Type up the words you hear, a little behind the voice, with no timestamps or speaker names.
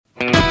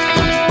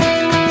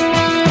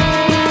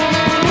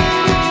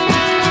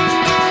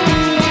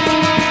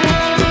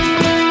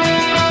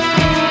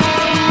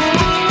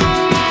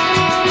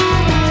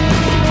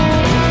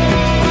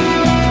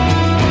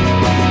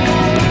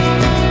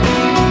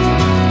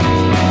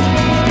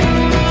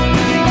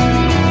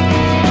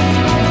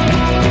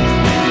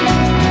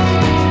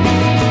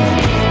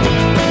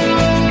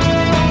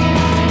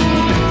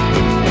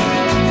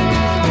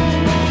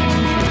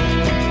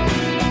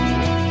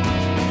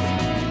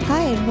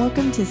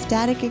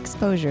Static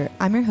Exposure.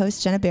 I'm your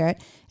host, Jenna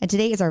Barrett, and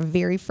today is our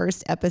very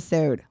first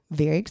episode.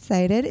 Very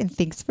excited, and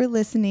thanks for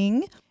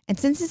listening. And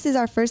since this is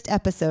our first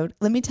episode,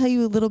 let me tell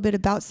you a little bit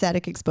about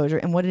Static Exposure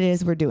and what it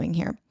is we're doing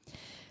here.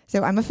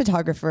 So I'm a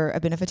photographer.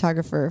 I've been a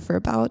photographer for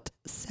about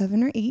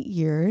 7 or 8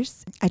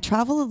 years. I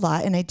travel a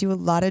lot and I do a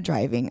lot of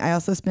driving. I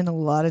also spend a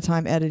lot of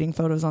time editing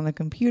photos on the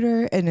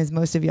computer. And as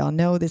most of y'all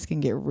know, this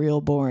can get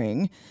real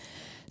boring.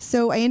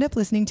 So I end up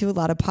listening to a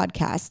lot of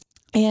podcasts,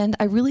 and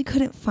I really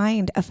couldn't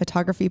find a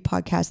photography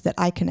podcast that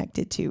I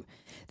connected to.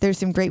 There's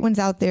some great ones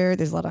out there.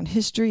 There's a lot on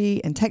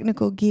history and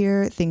technical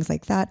gear, things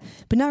like that,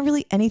 but not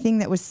really anything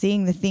that was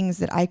saying the things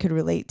that I could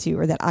relate to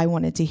or that I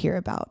wanted to hear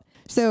about.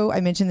 So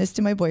I mentioned this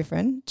to my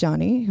boyfriend,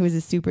 Johnny, who is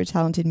a super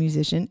talented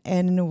musician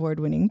and an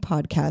award-winning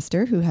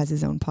podcaster who has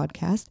his own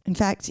podcast. In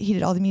fact, he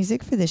did all the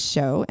music for this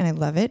show, and I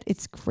love it.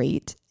 It's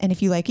great. And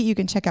if you like it, you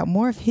can check out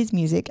more of his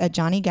music at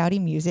Johnny Gowdy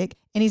Music,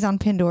 and he's on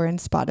Pandora and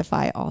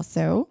Spotify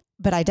also.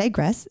 But I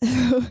digress.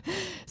 So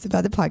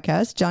about the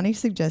podcast, Johnny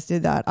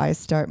suggested that I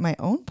start my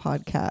own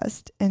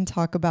podcast and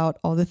talk about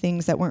all the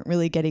things that weren't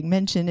really getting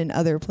mentioned in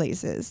other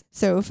places.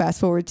 So fast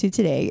forward to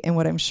today, and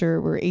what I'm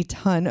sure were a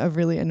ton of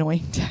really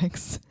annoying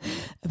texts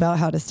about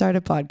how to start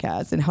a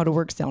podcast and how to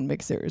work sound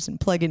mixers and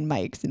plug in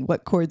mics and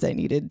what cords I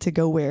needed to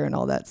go where and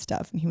all that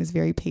stuff. And he was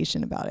very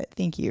patient about it.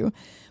 Thank you.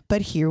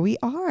 But here we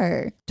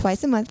are.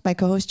 Twice a month, my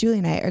co-host Julie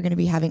and I are going to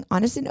be having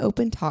honest and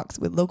open talks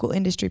with local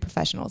industry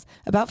professionals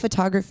about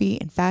photography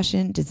and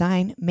fashion,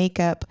 design,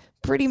 makeup,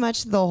 pretty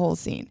much the whole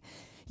scene.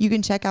 You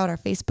can check out our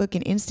Facebook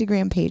and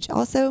Instagram page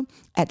also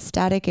at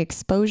Static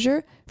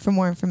Exposure for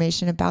more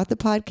information about the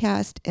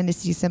podcast and to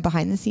see some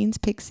behind the scenes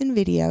pics and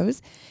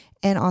videos,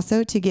 and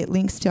also to get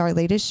links to our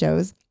latest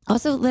shows.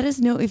 Also, let us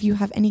know if you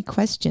have any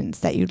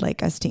questions that you'd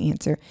like us to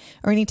answer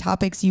or any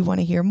topics you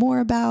want to hear more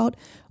about.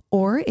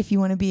 Or if you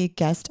want to be a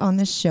guest on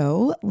the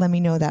show, let me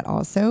know that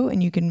also.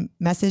 And you can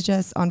message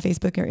us on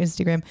Facebook or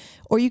Instagram,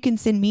 or you can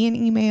send me an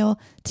email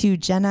to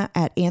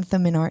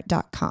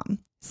jenna@antheminart.com.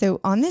 So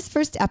on this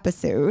first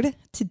episode,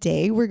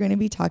 today we're going to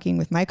be talking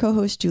with my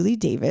co-host, Julie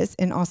Davis,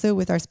 and also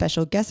with our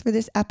special guest for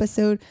this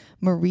episode,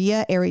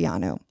 Maria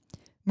Arellano.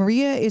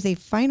 Maria is a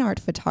fine art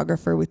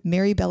photographer with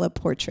Maribella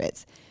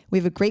Portraits. We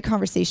have a great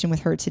conversation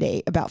with her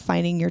today about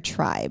finding your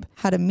tribe,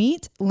 how to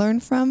meet, learn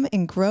from,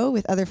 and grow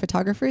with other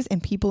photographers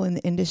and people in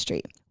the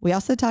industry. We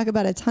also talk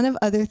about a ton of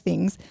other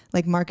things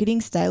like marketing,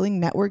 styling,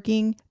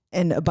 networking,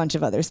 and a bunch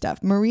of other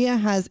stuff. Maria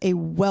has a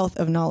wealth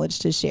of knowledge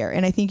to share,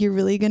 and I think you're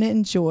really going to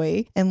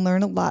enjoy and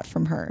learn a lot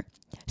from her.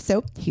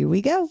 So here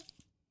we go.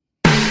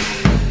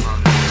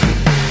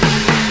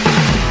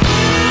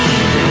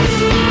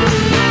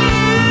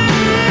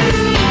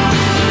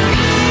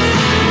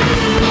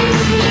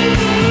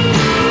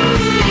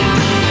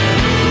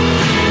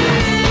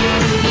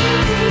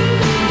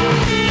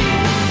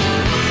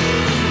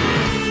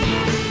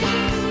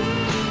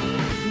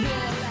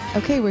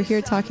 Okay, we're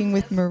here talking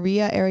with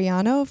Maria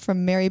Arellano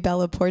from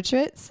Maribella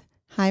Portraits.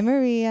 Hi,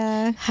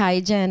 Maria. Hi,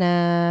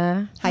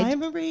 Jenna. Hi,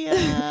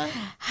 Maria.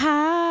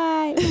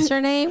 Hi. What's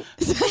your name?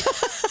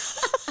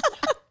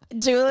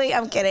 Julie,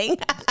 I'm kidding.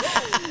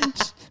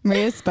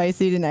 Maria's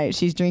spicy tonight.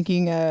 She's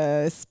drinking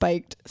a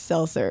spiked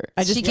seltzer.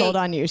 I just told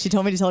on you. She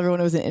told me to tell everyone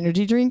it was an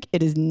energy drink.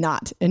 It is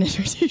not an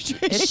energy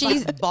drink. It's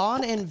like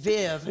Bon and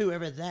Viv,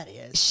 whoever that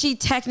is. She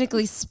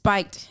technically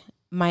spiked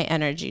my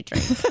energy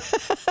drink.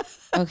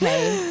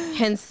 Okay.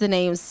 Hence the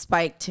name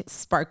Spiked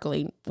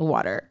Sparkling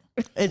Water.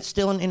 It's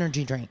still an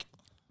energy drink.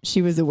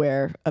 She was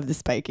aware of the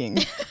spiking,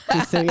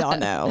 just so y'all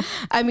know.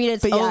 I mean,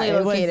 it's only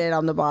located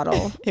on the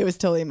bottle. It was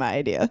totally my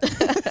idea.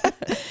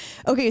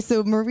 Okay,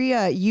 so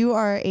Maria, you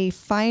are a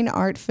fine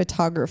art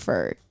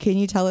photographer. Can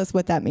you tell us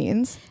what that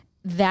means?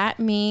 That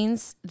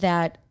means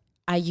that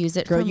I use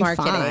it for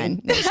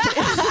marketing. No,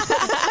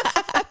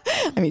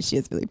 I mean, she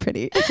is really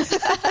pretty.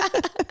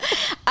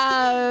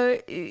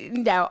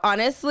 No,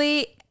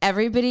 honestly,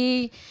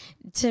 everybody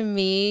to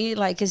me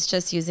is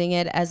just using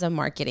it as a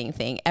marketing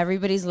thing.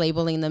 Everybody's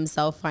labeling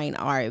themselves fine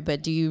art,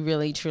 but do you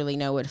really truly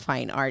know what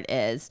fine art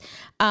is?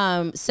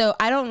 So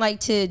I don't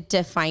like to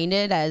define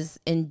it as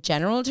in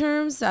general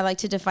terms. I like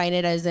to define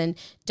it as in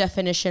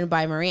definition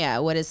by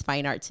Maria. What is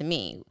fine art to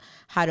me?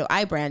 How do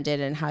I brand it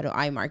and how do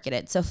I market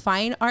it? So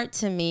fine art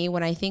to me,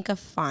 when I think of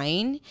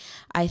fine,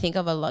 I think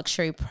of a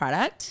luxury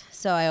product.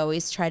 So I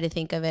always try to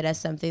think of it as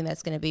something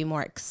that's going to be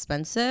more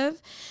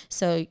expensive.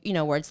 So,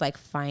 words like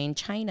fine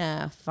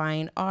china,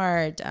 fine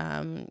art.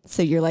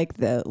 So you're like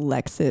the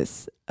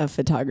Lexus of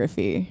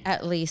photography.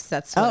 At least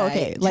that's what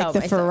I like tell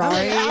the myself.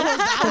 Ferrari,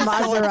 the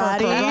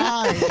Maserati.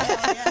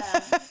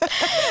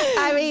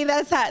 I mean,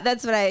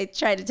 that's what I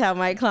try to tell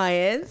my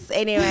clients.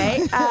 Anyway,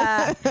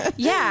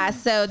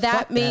 so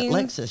that means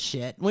that Lexus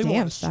shit. We Damn,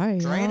 want sorry,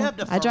 straight y'all. up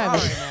to Ferrari.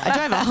 I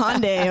drive a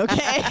Hyundai.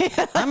 Okay,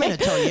 I'm in a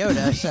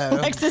Toyota, so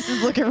Lexus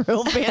is looking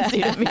real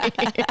fancy to me.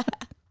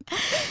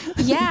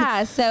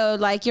 Yeah. So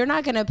you're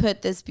not going to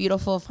put this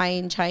beautiful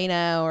fine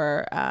china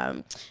or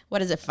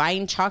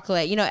fine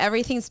chocolate.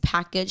 Everything's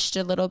packaged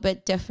a little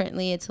bit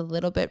differently. It's a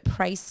little bit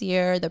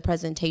pricier. The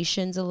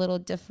presentation's a little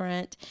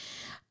different.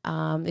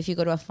 If you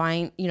go to a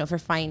fine, for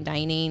fine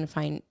dining,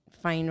 fine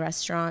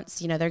restaurants,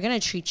 they're going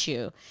to treat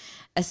you.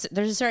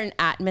 There's a certain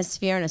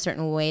atmosphere and a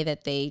certain way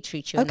that they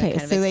treat you. Okay, and the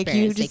kind so of like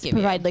you experience they just give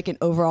provide like an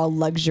overall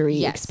luxury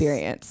Yes.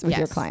 experience with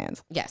your Yes.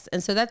 clients. Yes.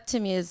 And so that to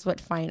me is what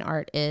fine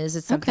art is.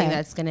 It's something Okay.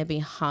 that's going to be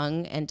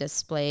hung and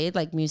displayed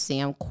like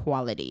museum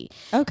quality.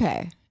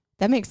 Okay,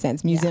 that makes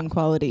sense. Museum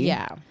quality.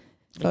 Yeah.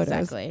 Photos.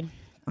 Exactly.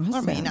 Awesome.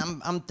 I mean,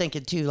 I'm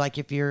thinking too, like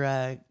if you're,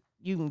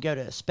 you can go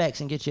to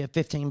Specs and get you a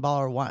 $15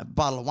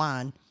 bottle of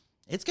wine.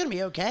 It's going to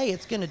be okay.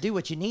 It's going to do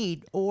what you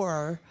need.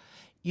 Or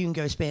you can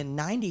go spend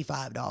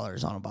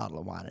 $95 on a bottle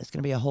of wine. It's going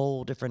to be a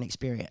whole different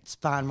experience.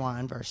 Fine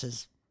wine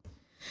versus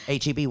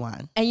HEB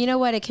wine. And you know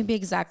what? It can be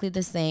exactly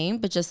the same,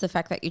 but just the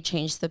fact that you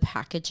changed the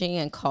packaging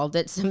and called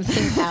it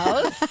something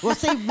else. Well,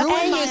 see, ruin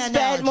And my you spent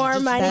analogy. more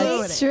Just money.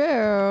 ruin That's it.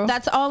 true.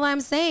 That's all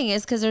I'm saying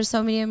is because there's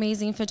so many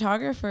amazing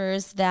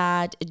photographers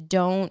that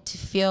don't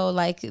feel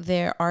like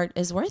their art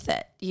is worth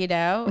it,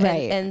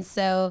 Right. And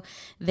so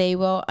they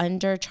will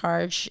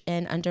undercharge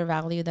and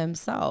undervalue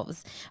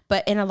themselves.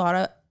 But in a lot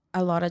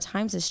of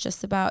times it's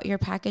just about your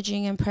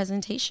packaging and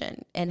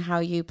presentation and how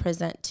you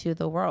present to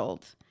the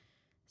world.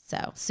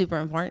 So super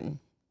important.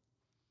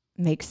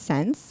 Makes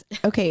sense.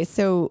 Okay,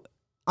 so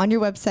on your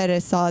website, I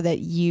saw that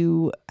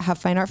you have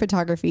fine art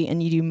photography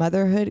and you do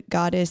motherhood,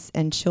 goddess,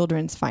 and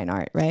children's fine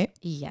art, right?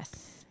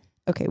 Yes.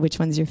 Okay, which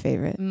one's your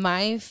favorite?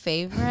 My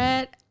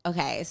favorite,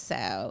 okay,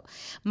 so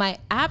my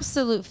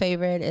absolute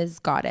favorite is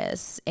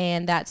Goddess.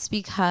 And that's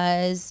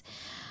because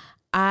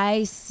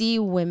I see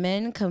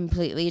women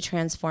completely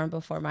transform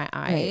before my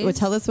eyes. Right. Well,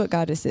 tell us what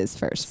goddess is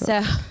first.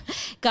 So,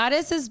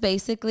 Goddess is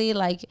basically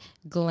like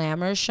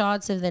glamour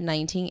shots of the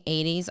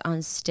 1980s on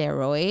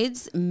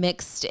steroids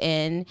mixed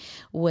in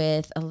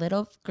with a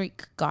little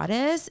Greek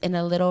goddess and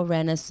a little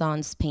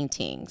Renaissance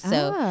painting.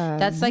 So,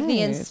 that's like the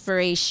nice.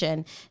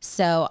 inspiration.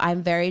 So,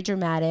 I'm very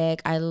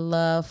dramatic. I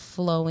love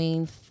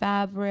flowing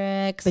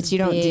fabrics. But you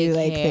don't do big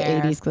like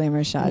hair. the 80s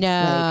glamour shots.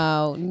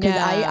 No, Because no.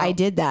 I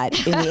did that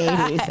in the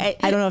 80s.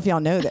 I don't know if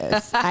y'all know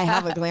this. I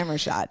have a glamour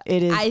shot.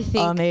 It is I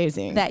think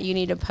amazing. that you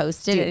need to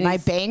post it. Dude, and my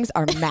it's- bangs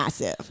are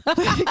massive.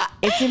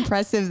 It's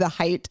impressive the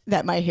height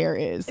that my hair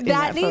is in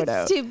that needs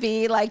photo. to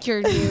be like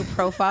your new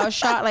profile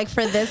shot, like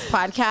for this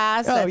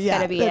podcast. Oh That's yeah,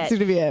 gonna be that's it.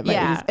 gonna be it. my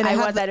Yeah, 80s. And I I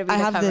want have that to be I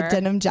the have cover. the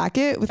denim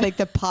jacket with like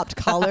the popped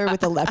collar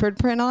with the leopard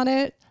print on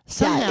it.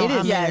 Somehow it is.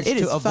 I managed It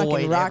is to fucking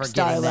avoid rock ever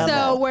star getting that.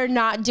 level. So we're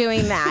not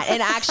doing that.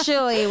 And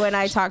actually, when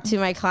I talk to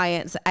my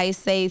clients, I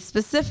say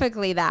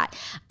specifically that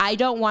I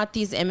don't want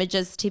these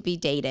images to be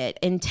dated.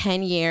 In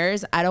 10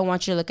 years, I don't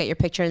want you to look at your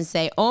picture and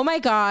say, oh my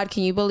God,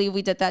 can you believe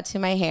we did that to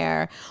my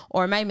hair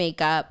or my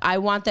makeup? I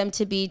want them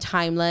to be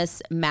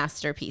timeless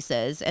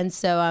masterpieces. And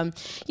so,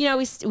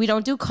 we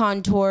don't do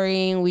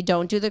contouring. We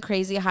don't do the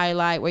crazy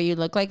highlight where you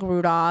look like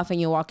Rudolph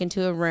and you walk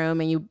into a room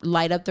and you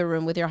light up the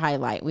room with your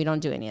highlight. We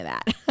don't do any of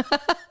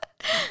that.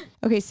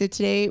 Okay, so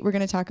today we're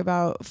gonna talk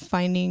about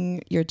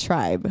finding your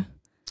tribe.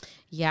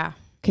 Yeah.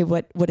 Okay,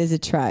 what is a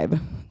tribe?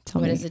 Tell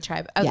me. What is a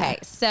tribe? Okay, Yeah.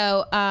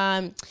 so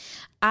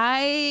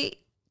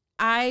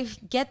I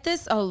get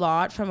this a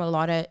lot from a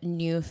lot of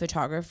new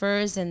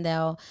photographers, and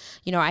they'll,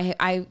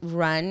 I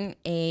run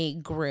a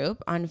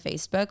group on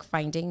Facebook,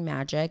 Finding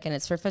Magic, and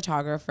it's for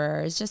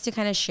photographers just to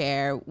kind of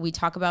share. We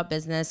talk about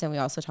business and we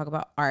also talk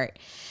about art.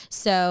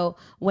 So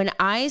when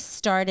I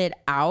started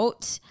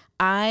out,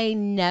 I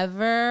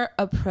never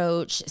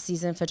approached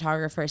seasoned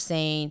photographers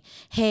saying,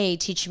 hey,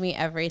 teach me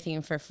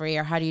everything for free,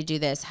 or how do you do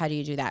this? How do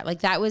you do that? Like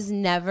that was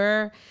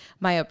never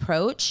my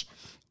approach.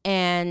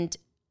 And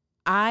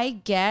I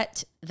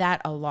get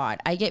that a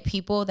lot. I get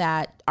people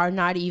that are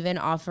not even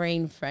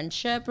offering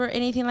friendship or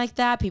anything like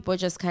that. People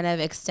just kind of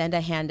extend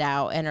a hand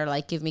out and are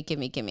like, give me, give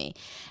me, give me.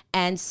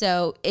 And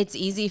so it's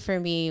easy for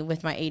me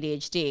with my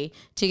ADHD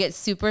to get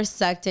super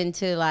sucked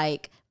into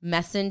like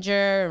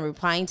Messenger and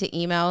replying to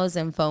emails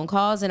and phone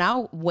calls. And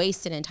I'll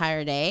waste an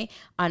entire day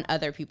on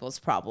other people's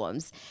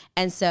problems.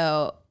 And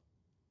so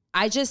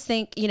I just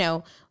think,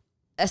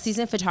 a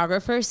seasoned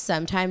photographer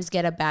sometimes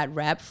get a bad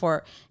rep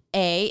for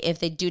A, if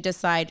they do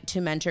decide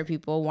to mentor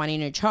people wanting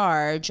to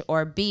charge,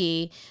 or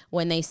B,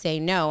 when they say,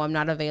 no, I'm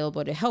not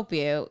available to help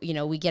you,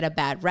 we get a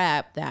bad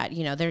rep that,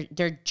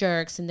 they're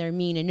jerks and they're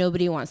mean and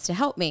nobody wants to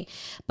help me.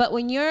 But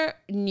when you're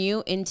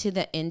new into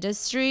the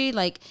industry,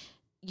 like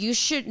you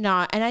should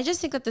not, and I just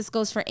think that this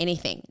goes for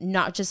anything,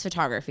 not just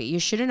photography. You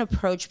shouldn't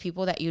approach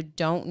people that you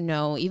don't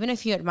know, even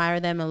if you admire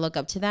them and look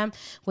up to them,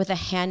 with a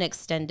hand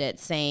extended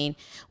saying,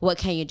 what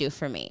can you do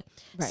for me?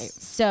 Right.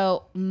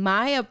 So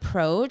my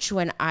approach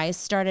when I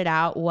started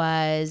out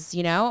was,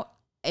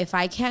 if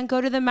I can't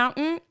go to the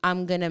mountain,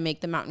 I'm going to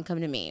make the mountain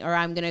come to me, or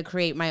I'm going to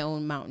create my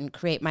own mountain,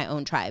 create my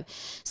own tribe.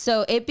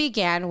 So it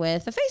began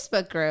with a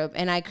Facebook group,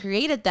 and I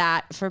created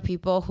that for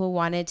people who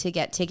wanted to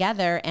get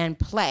together and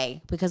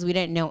play because we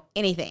didn't know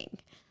anything.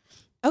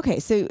 Okay,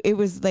 so it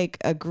was like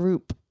a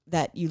group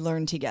that you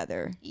learned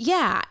together?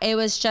 Yeah, it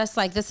was just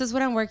like, this is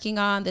what I'm working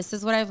on. This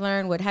is what I've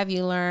learned. What have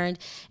you learned?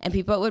 And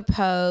people would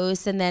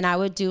post, and then I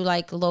would do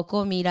like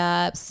local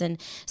meetups.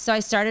 And so I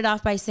started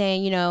off by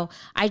saying,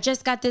 I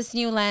just got this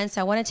new lens.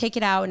 I want to take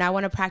it out and I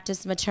want to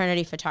practice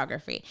maternity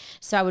photography.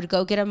 So I would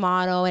go get a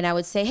model and I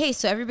would say, hey,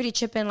 so everybody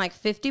chip in like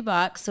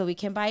 $50 so we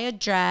can buy a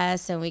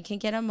dress and we can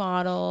get a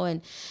model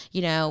and,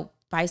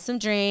 buy some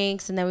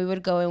drinks, and then we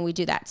would go and we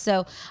do that.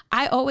 So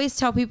I always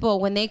tell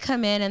people when they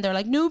come in and they're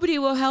like, nobody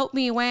will help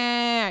me,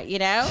 where,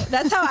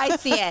 that's how I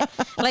see it.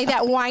 Like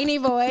that whiny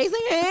voice,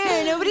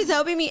 like, nobody's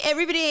helping me.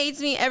 Everybody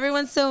hates me.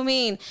 Everyone's so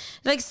mean.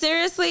 Like,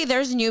 seriously,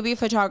 there's newbie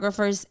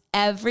photographers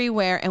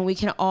everywhere, and we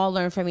can all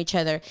learn from each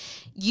other.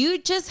 You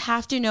just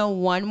have to know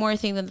one more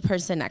thing than the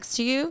person next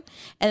to you.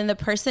 And then the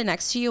person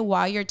next to you,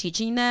 while you're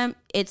teaching them,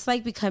 it's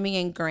like becoming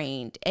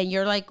ingrained, and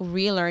you're like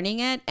relearning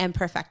it and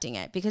perfecting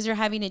it because you're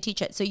having to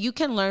teach it. So you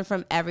can learn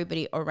from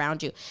everybody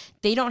around you.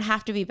 They don't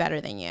have to be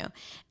better than you.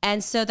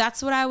 And so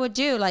that's what I would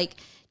do. Like,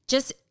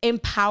 just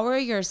empower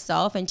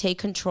yourself and take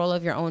control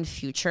of your own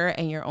future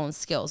and your own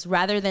skills,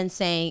 rather than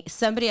saying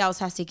somebody else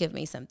has to give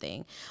me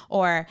something,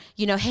 or,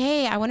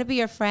 hey, I want to be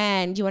your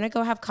friend. Do you want to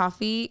go have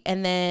coffee?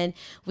 And then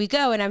we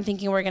go, and I'm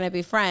thinking we're going to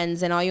be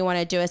friends. And all you want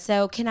to do is say,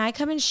 oh, can I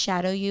come and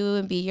shadow you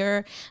and be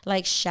your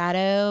like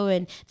shadow?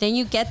 And then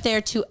you get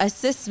there to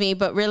assist me.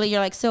 But really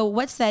you're like, so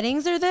what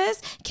settings are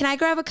this? Can I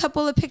grab a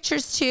couple of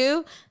pictures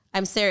too?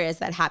 I'm serious.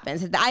 That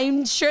happens.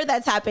 I'm sure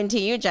that's happened to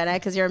you, Jenna,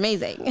 because you're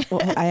amazing.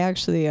 Well, I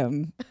actually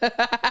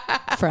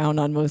frown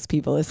on most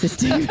people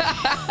assisting.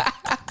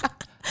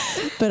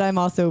 But I'm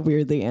also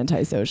weirdly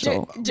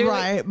antisocial.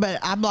 Right. But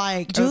I'm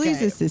like,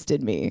 Julie's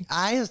assisted me.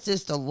 I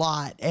assist a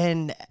lot.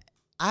 And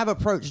I've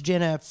approached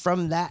Jenna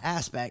from that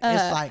aspect.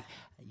 It's like,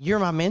 you're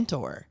my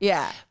mentor.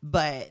 Yeah.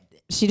 But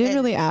she didn't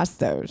really ask,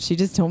 though. She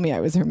just told me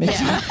I was her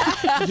mentor.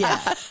 Yeah.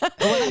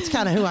 Well, that's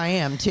kind of who I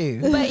am,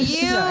 too. But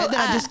you... and then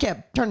I just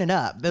kept turning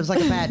up. It was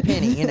like a bad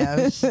penny,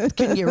 Just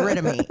couldn't get rid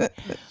of me.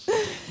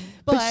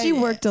 But she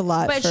worked a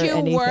lot. But for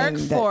you work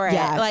for it.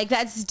 Yeah. Like,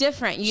 that's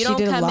different. You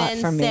don't come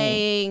in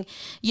saying,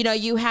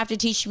 you have to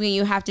teach me,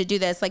 you have to do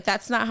this. Like,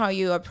 that's not how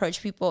you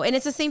approach people. And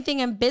it's the same thing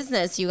in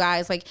business, you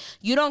guys. Like,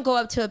 you don't go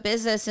up to a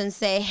business and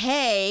say,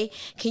 hey,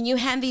 can you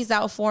hand these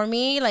out for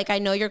me? Like, I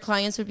know your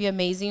clients would be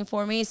amazing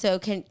for me. So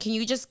can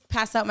you just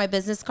pass out my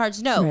business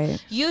cards? No.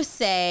 Right. You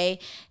say,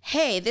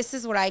 hey, this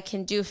is what I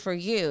can do for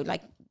you.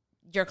 Like,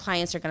 your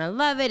clients are going to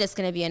love it. It's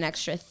going to be an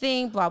extra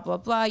thing, blah, blah,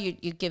 blah. You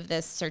give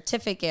this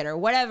certificate or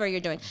whatever you're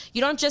doing.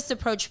 You don't just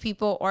approach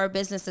people or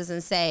businesses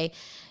and say,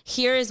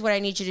 here is what I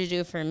need you to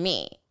do for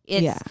me.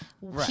 It's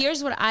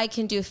here's what I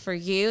can do for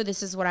you.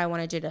 This is what I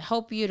want to do to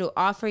help you, to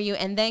offer you.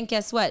 And then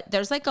guess what?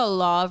 There's like a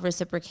law of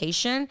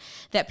reciprocation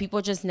that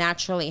people just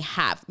naturally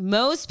have.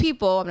 Most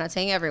people, I'm not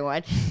saying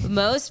everyone,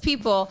 most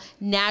people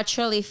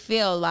naturally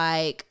feel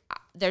like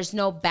there's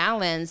no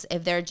balance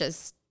if they're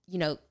just,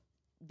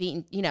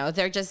 being,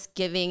 they're just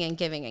giving and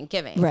giving and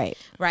giving.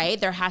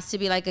 Right. There has to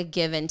be like a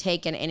give and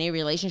take in any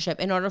relationship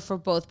in order for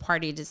both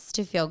parties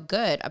to feel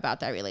good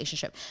about that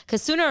relationship.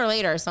 Because sooner or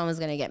later, someone's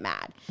going to get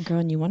mad. Girl,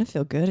 and you want to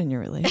feel good in your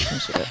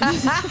relationship.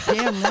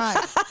 Damn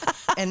right.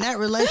 And that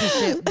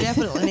relationship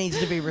definitely needs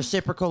to be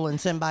reciprocal and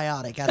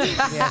symbiotic. I think.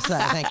 Yes,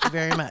 thank you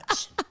very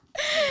much.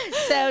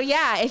 So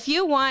yeah, if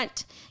you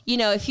want,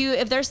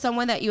 if there's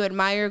someone that you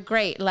admire,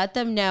 great, let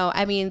them know.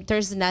 I mean,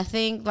 there's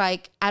nothing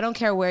like, I don't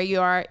care where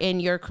you are in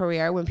your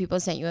career, when people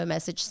send you a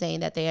message saying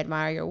that they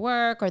admire your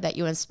work or that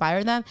you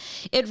inspire them,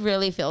 it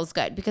really feels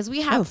good because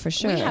we have, for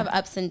sure, we have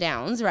ups and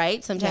downs,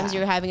 right? Sometimes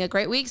you're having a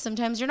great week.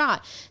 Sometimes you're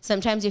not.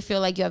 Sometimes you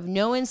feel like you have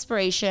no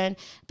inspiration,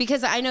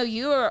 because I know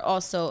you are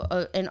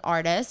also an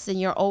artist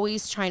and you're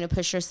always trying to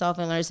push yourself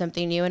and learn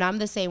something new. And I'm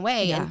the same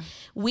way. Yeah. And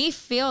we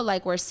feel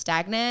like we're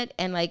stagnant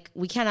and like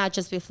we cannot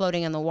just be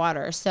floating in the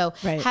water. So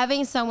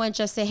having someone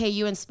just say, hey,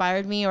 you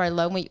inspired me, or I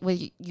love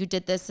when you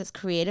did this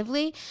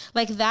creatively,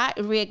 like that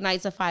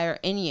reignites a fire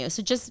in you.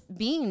 So just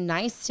being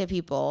nice to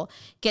people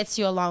gets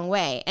you a long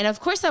way. And of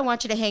course, I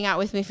want you to hang out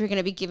with me if you're going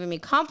to be giving me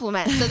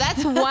compliments. So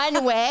that's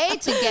one way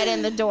to get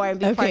in the door and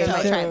be part of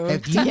my tribe.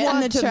 If you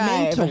want to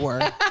mentor,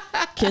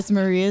 kiss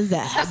Maria's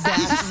ass.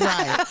 That's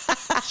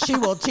right. She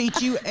will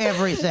teach you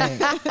everything.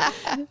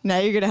 Now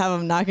you're going to have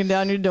them knocking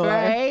down your door.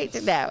 Right?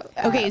 No.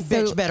 Okay,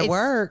 so bitch better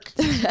work.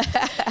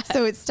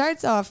 So it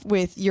starts off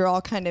with you're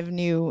all kind of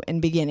new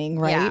and beginning,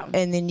 right? Yeah.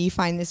 And then you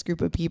find this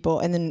group of people,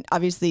 and then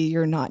obviously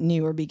you're not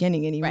new or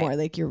beginning anymore. Right.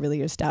 Like you're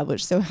really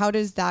established. So how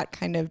does that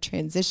kind of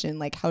transition?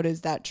 Like how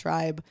does that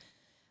tribe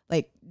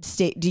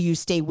stay? Do you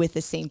stay with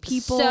the same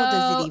people?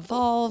 Does it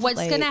evolve? What's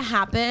going to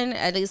happen,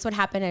 at least what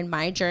happened in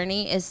my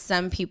journey, is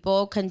some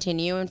people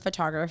continue in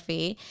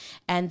photography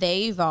and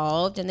they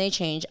evolved and they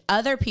changed.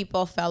 Other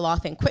people fell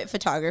off and quit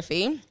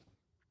photography.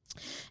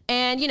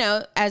 And,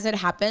 as it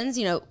happens,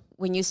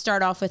 when you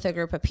start off with a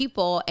group of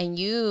people and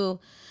you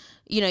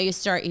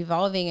start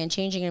evolving and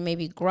changing and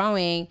maybe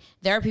growing,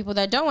 there are people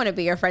that don't want to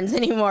be your friends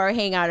anymore or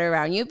hang out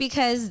around you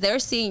because they're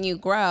seeing you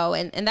grow.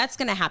 And that's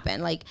going to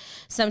happen. Like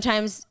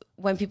sometimes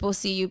when people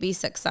see you be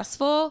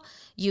successful,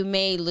 you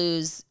may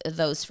lose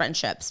those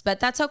friendships, but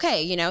that's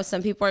okay. You know,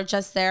 some people are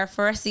just there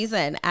for a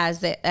season, as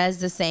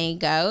the saying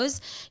goes.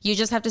 You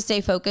just have to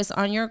stay focused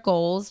on your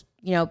goals,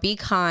 you know, be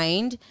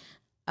kind,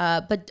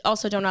 but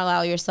also don't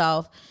allow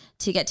yourself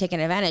to get taken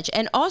advantage.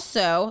 And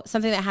also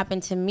something that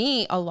happened to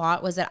me a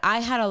lot was that I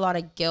had a lot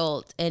of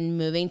guilt in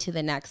moving to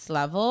the next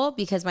level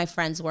because my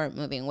friends weren't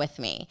moving with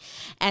me.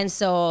 And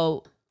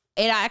so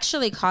it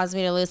actually caused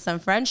me to lose some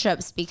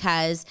friendships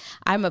because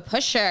I'm a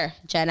pusher,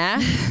 Jenna.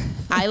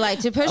 I like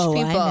to push people.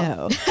 I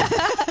know.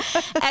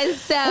 And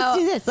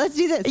so let's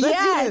do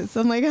this.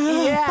 I'm like,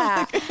 oh.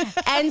 Yeah.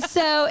 And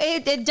so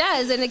it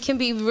does. And it can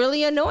be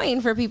really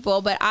annoying for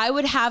people, but I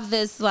would have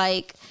this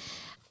like,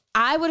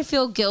 I would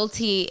feel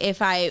guilty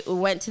if I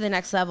went to the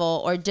next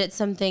level or did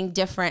something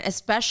different,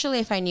 especially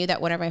if I knew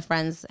that one of my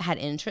friends had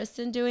interest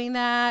in doing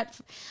that.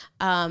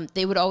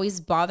 They would always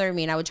bother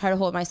me and I would try to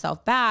hold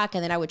myself back,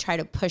 and then I would try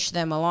to push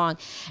them along.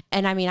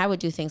 And I mean, I would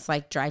do things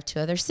like drive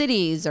to other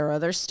cities or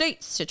other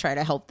states to try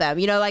to help them.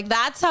 You know, like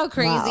that's how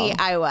crazy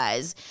I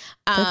was.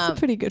 That's a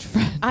pretty good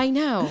friend. I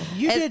know.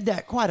 You did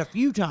that quite a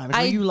few times.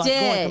 Where you like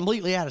going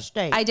completely out of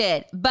state. I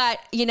did. But,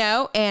 you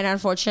know, and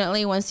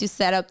unfortunately, once you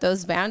set up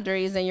those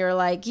boundaries and you're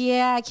like,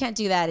 yeah, I can't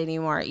do that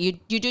anymore. You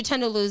do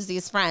tend to lose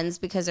these friends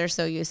because they're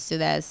so used to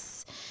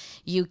this,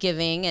 you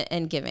giving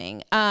and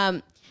giving.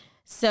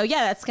 So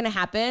yeah, that's going to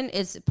happen.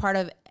 It's part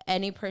of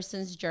any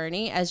person's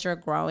journey as you're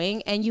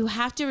growing. And you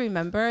have to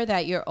remember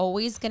that you're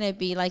always going to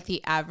be like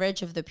the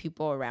average of the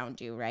people around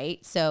you,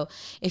 right? So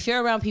if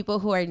you're around people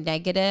who are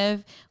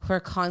negative, who are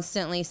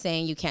constantly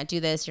saying you can't do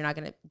this, you're not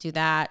going to do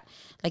that,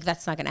 like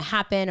that's not going to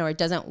happen or it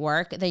doesn't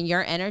work, then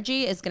your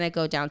energy is going to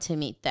go down to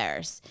meet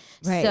theirs.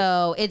 Right.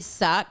 So it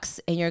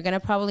sucks and you're going to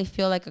probably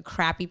feel like a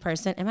crappy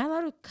person. Am I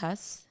allowed to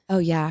cuss? Oh,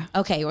 yeah.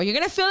 Okay, well, you're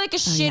going to feel like a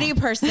shitty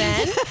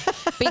person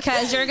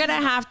because you're going to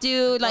have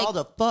to like... all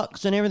the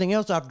fucks and everything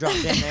else I've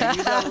dropped in there.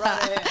 You go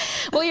right ahead.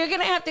 Well, you're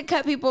going to have to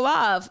cut people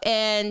off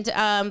and,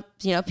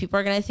 you know, people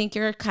are going to think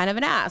you're kind of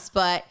an ass.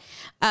 But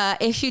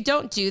if you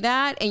don't do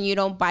that and you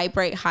don't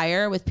vibrate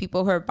higher with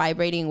people who are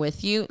vibrating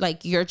with you,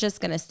 like you're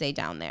just going to stay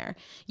down there.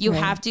 You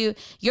have to...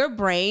 Your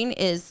brain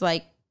is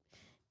like...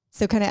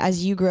 So kind of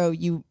as you grow,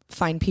 you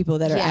find people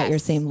that are at your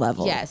same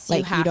level. Yes,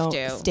 like you don't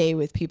to stay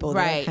with people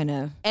that are kind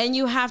of... And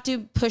you have to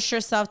push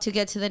yourself to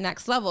get to the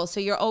next level.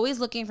 So you're always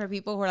looking for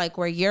people who are like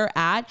where you're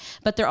at,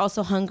 but they're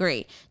also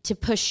hungry to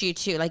push you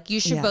too. Like you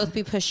should both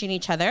be pushing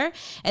each other.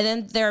 And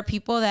then there are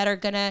people that are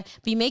going to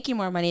be making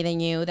more money than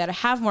you, that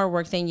have more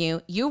work than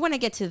you. You want to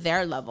get to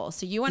their level.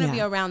 So you want to be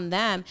around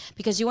them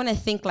because you want to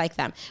think like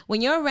them. When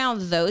you're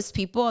around those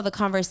people, the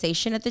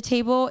conversation at the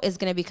table is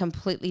going to be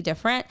completely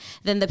different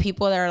than the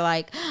people that are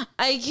like,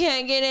 I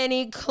can't get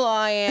any clients.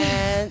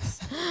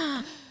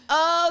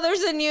 Oh,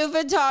 there's a new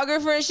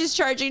photographer and she's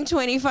charging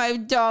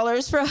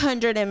 $25 for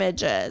 100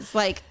 images.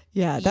 Like,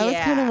 that was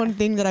kind of one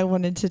thing that I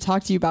wanted to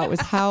talk to you about was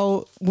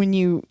how when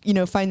you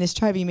find this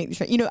tribe, you make these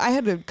friends. You know, I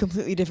had a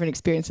completely different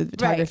experience with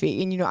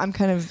photography and, I'm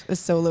kind of a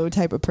solo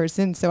type of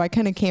person. So I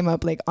kind of came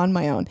up like on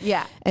my own.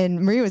 Yeah. And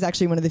Maria was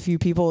actually one of the few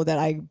people that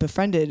I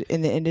befriended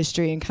in the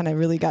industry and kind of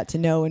really got to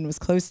know and was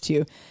close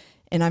to.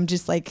 And I'm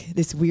just like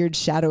this weird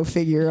shadow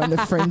figure on the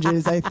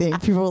fringes, I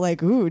think. People are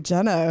like, ooh,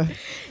 Jenna.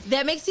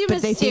 That makes you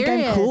but mysterious. They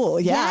think I'm cool.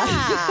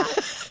 Yeah.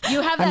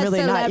 You have that really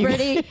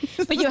celebrity,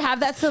 but you have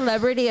that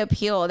celebrity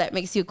appeal that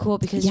makes you cool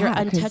because you're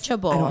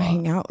untouchable. I don't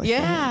hang out with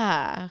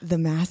the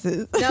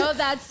masses. No,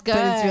 that's good.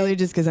 But it's really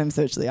just because I'm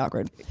socially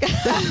awkward.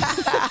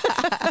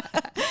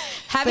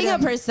 Having a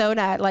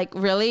persona, like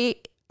really...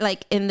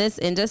 like in this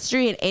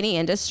industry, in any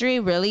industry,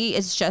 really,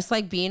 it's just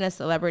like being a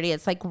celebrity.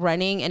 It's like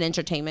running an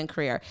entertainment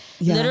career.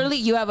 Yeah. Literally,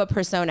 you have a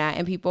persona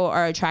and people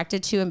are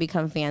attracted to and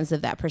become fans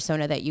of that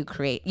persona that you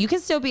create. You can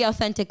still be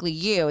authentically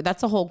you.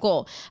 That's the whole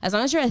goal. As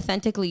long as you're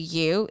authentically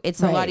you,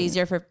 it's a lot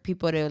easier for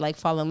people to like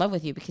fall in love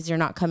with you because you're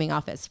not coming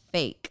off as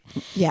fake.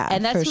 Yeah,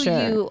 and that's who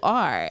you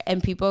are.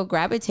 And people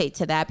gravitate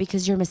to that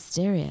because you're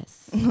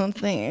mysterious. Oh,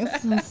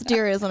 thanks.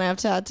 Mysterious when I have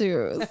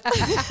tattoos.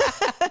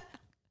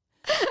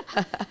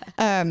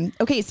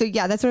 Okay, so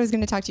that's what I was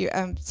going to talk to you.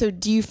 So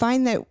do you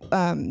find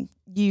that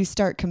you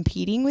start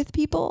competing with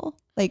people?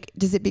 Like,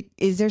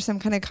 is there some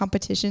kind of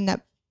competition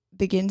that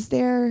begins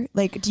there?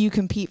 Like, do you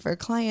compete for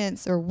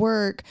clients or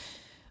work?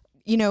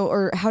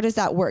 Or how does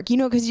that work?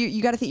 Because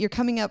you got to think you're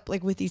coming up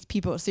like with these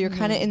people, so you're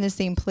kind of in the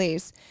same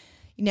place.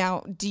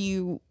 Now, do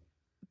you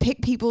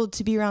pick people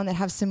to be around that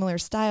have similar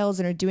styles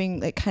and are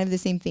doing like kind of the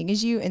same thing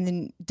as you? And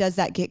then does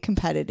that get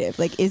competitive?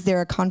 Like, is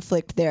there a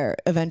conflict there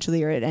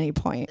eventually or at any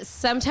point?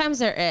 Sometimes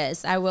there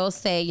is. I will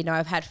say,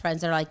 I've had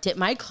friends that are like, did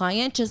my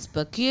client just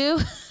book you?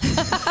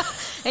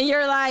 And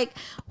you're like,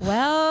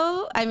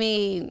 well, I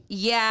mean,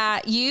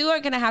 you are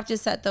going to have to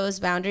set those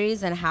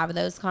boundaries and have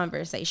those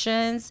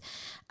conversations.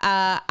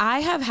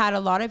 I have had a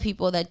lot of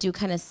people that do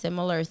kind of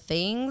similar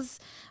things.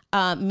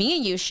 me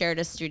and you shared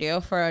a studio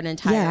for an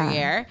entire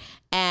year.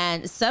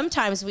 And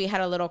sometimes we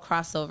had a little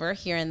crossover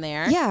here and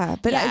there. Yeah.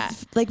 But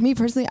like me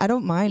personally, I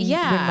don't mind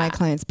when my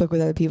clients book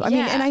with other people. I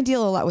mean, and I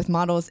deal a lot with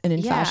models and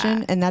in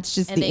fashion, and that's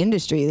just the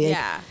industry. Like,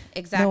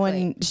 exactly. No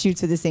one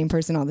shoots with the same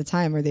person all the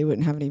time or they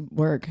wouldn't have any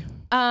work.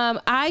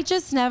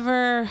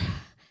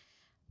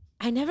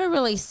 I never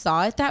really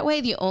saw it that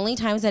way. The only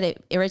times that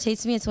it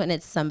irritates me is when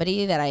it's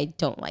somebody that I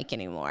don't like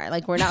anymore.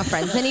 Like, we're not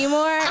friends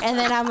anymore. And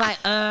then I'm like,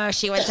 oh,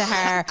 she went to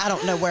her. I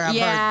don't know where I've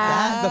heard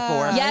that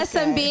before. Yes,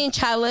 I'm being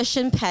childish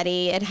and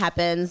petty. It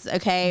happens.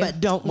 Okay.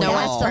 But don't we no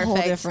all? one's perfect. It's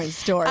a whole different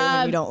story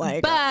when you don't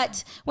like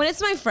But when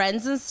it's my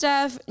friends and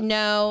stuff,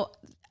 no.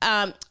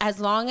 As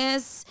long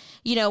as,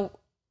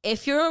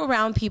 if you're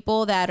around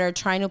people that are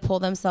trying to pull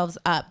themselves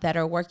up, that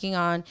are working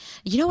on,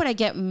 what I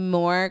get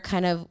more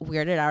kind of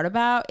weirded out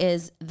about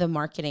is the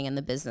marketing and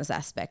the business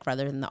aspect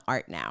rather than the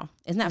art now.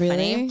 Isn't that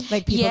funny?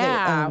 Like people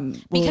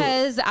that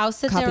because I'll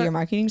sit copy there. your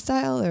marketing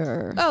style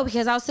or? Oh,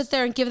 because I'll sit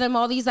there and give them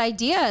all these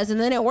ideas and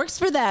then it works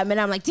for them. And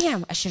I'm like,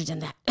 damn, I should have done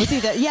that.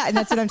 And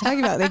that's what I'm talking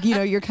about. Like,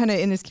 you're kind of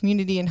in this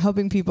community and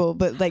helping people,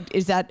 but like,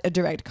 is that a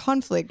direct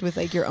conflict with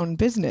like your own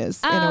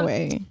business in a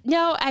way?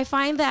 No, I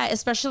find that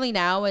especially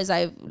now as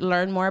I've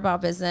learned more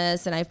about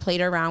business and I've played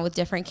around with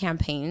different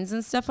campaigns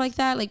and stuff like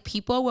that, like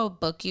people will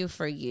book you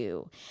for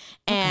you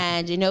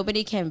and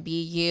nobody can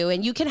be you.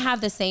 And you can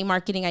have the same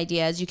marketing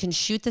ideas. You can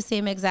shoot the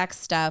same exact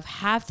stuff,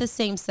 have the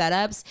same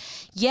setups.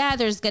 Yeah,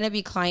 there's going to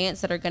be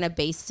clients that are going to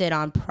base it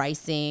on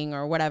pricing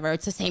or whatever.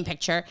 It's the same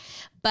picture,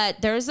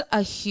 but there's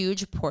a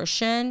huge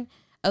portion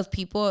of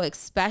people,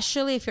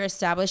 especially if you're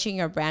establishing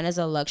your brand as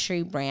a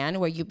luxury brand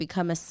where you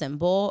become a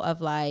symbol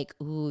of like,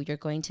 ooh, you're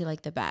going to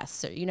like the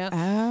best, or,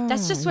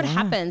 that's just what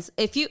happens.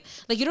 If you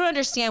don't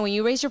understand when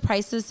you raise your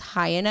prices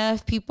high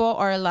enough, people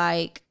are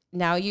like,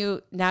 now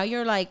you're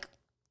like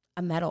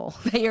a medal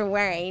that you're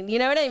wearing. You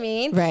know what I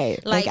mean? Right.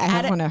 Like I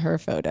have one of her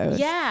photos.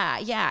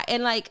 Yeah.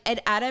 And like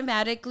it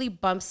automatically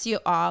bumps you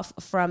off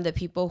from the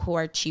people who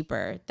are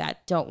cheaper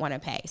that don't want to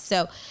pay.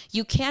 So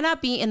you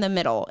cannot be in the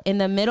middle. In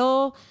the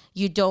middle,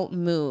 you don't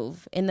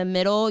move. In the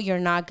middle, you're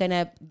not going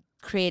to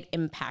create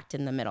impact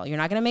in the middle. You're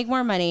not going to make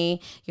more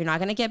money. You're not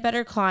going to get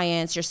better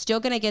clients. You're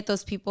still going to get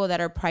those people that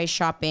are price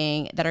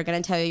shopping that are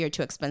going to tell you you're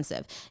too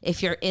expensive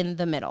if you're in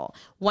the middle.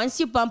 Once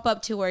you bump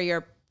up to where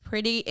you're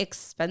pretty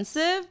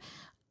expensive,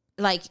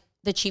 like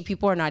the cheap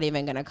people are not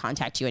even going to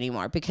contact you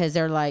anymore because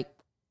they're like,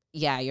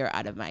 yeah, you're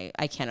out of I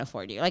can't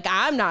afford you. Like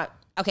I'm not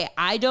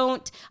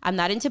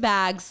into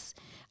bags.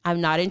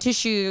 I'm not into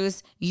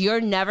shoes.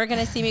 You're never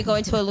going to see me go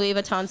into a Louis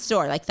Vuitton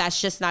store. Like that's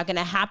just not going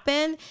to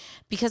happen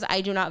because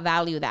I do not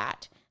value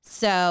that.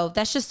 So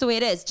that's just the way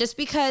it is. Just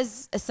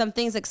because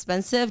something's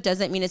expensive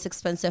doesn't mean it's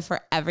expensive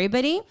for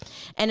everybody.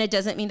 And it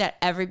doesn't mean that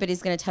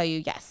everybody's going to tell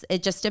you yes.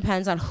 It just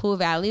depends on who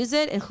values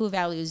it and who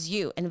values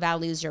you and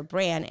values your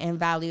brand and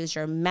values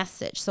your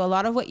message. So a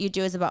lot of what you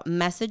do is about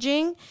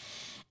messaging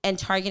and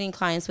targeting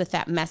clients with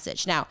that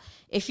message. Now,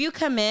 if you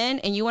come in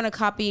and you want to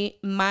copy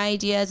my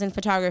ideas in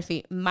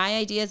photography, my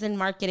ideas in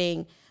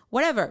marketing,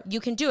 whatever, you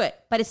can do it,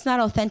 but it's not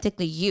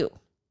authentically you.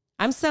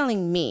 I'm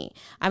selling me.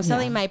 I'm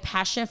selling my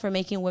passion for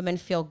making women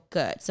feel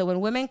good. So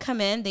when women come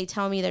in, they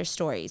tell me their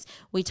stories.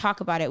 We talk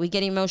about it. We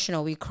get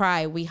emotional. We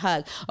cry. We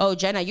hug. Oh,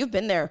 Jenna, you've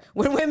been there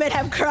when women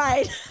have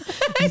cried.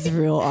 It's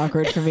real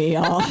awkward for me,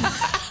 y'all.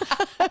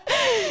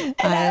 I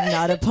am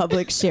not a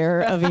public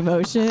sharer of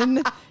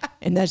emotion,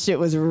 and that shit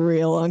was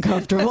real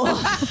uncomfortable.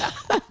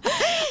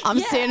 I'm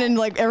standing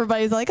like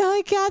everybody's like, oh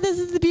my God, this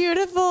is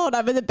beautiful. And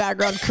I'm in the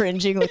background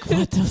cringing like,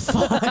 what the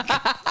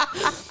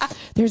fuck?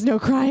 There's no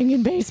crying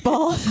in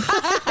baseball.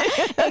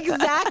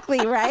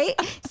 Exactly, right?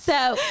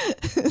 So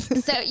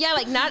yeah,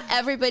 like not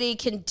everybody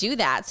can do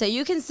that. So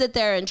you can sit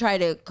there and try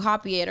to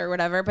copy it or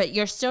whatever, but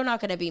you're still not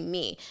going to be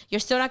me. You're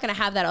still not going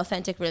to have that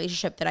authentic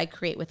relationship that I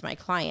create with my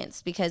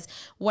clients because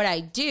what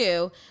I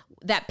do,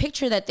 that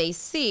picture that they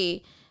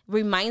see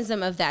reminds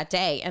them of that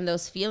day and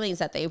those feelings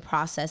that they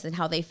process and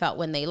how they felt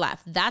when they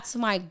left. That's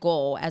my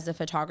goal as a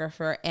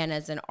photographer and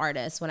as an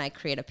artist when I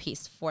create a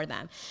piece for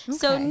them. Okay.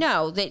 So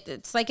no,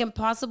 it's like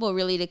impossible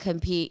really to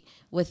compete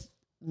with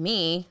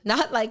me.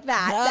 Not like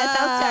that. That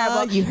sounds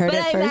terrible. You heard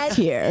it first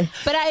here.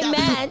 But I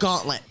meant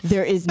gauntlet.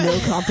 There is no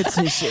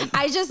competition.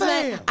 I just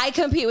meant I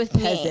compete with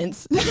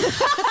peasants.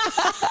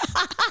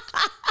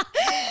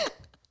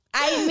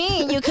 I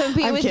mean, you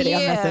compete with kidding,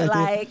 you.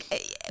 Like,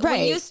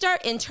 when you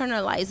start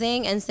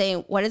internalizing and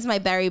saying, what is my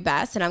very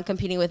best? And I'm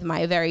competing with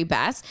my very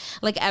best.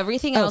 Like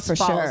everything else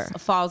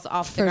falls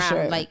off the ground.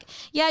 Sure. Like,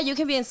 yeah, you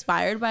can be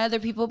inspired by other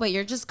people, but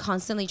you're just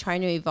constantly trying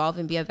to evolve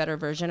and be a better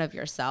version of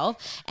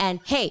yourself. And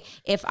hey,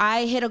 if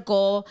I hit a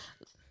goal.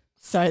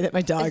 Sorry that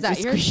my dog is that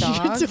just your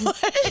dog?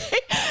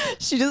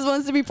 She just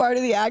wants to be part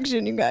of the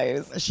action, you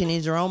guys. She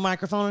needs her own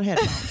microphone and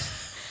headphones.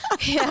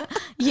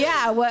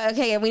 Yeah. Well,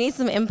 okay. We need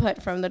some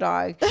input from the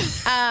dog.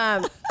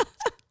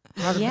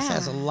 Artemis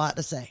has a lot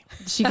to say.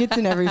 She gets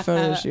in every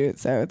photo shoot,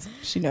 so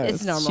she knows.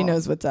 It's normal. She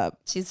knows what's up.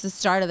 She's the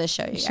start of the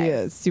show. You guys. She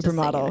is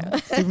supermodel.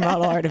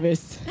 Supermodel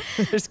Artemis,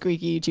 her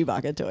squeaky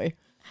Chewbacca toy.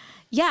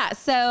 Yeah.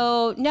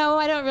 So no,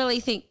 I don't really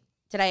think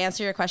Did I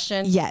answer your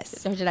question?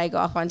 Yes. Or did I go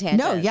off on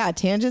tangents? No, yeah,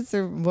 tangents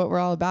are what we're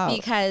all about.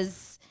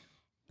 Because,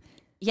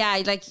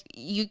 yeah, like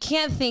you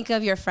can't think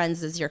of your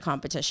friends as your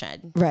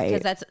competition. Right.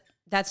 Because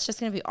that's just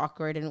going to be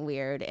awkward and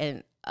weird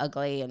and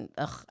ugly and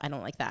I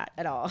don't like that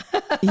at all.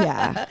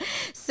 Yeah.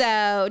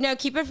 So no,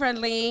 keep it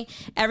friendly.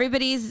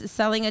 Everybody's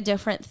selling a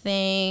different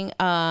thing.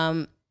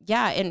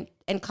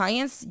 And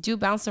clients do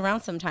bounce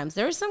around sometimes.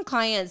 There are some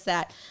clients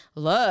that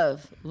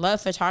love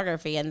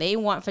photography and they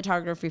want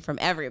photography from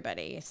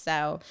everybody.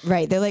 So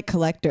right, they're like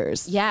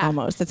collectors. Yeah.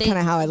 Almost. That's kind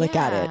of how I look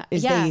at it.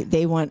 Is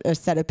they want a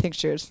set of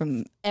pictures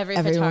from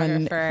everyone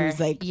photographer who's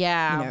like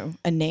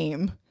a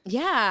name.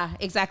 Yeah,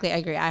 exactly. I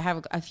agree. I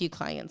have a few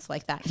clients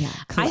like that. Yeah,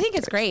 I think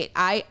it's great.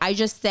 I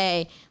just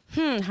say,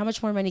 how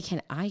much more money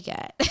can I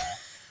get?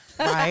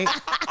 Right.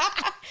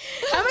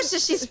 How much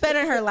did she spend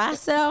on her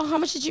last sale? How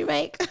much did you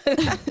make?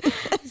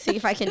 See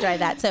if I can drive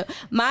that. So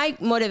my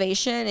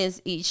motivation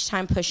is each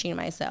time pushing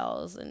my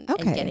sales and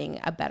getting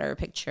a better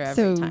picture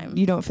every time.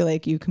 You don't feel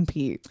like you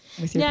compete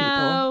with your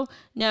people?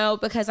 No,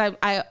 because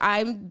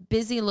I'm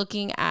busy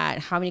looking at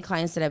how many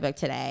clients did I book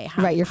today.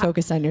 You're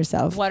focused on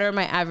yourself. What are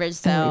my average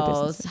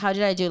sales? How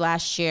did I do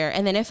last year?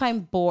 And then if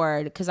I'm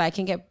bored, because I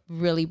can get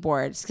really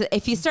bored.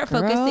 If you start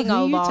focusing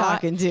a lot, you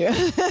talking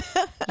to?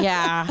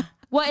 Yeah.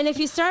 Well, and if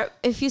you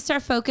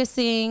start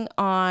focusing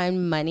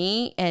on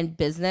money and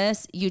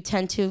business, you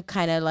tend to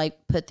kind of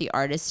like put the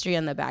artistry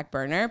on the back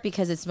burner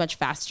because it's much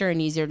faster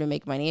and easier to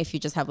make money if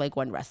you just have like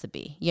one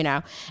recipe, you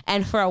know?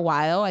 And for a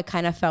while, I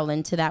kind of fell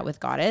into that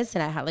with Goddess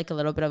and I had like a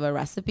little bit of a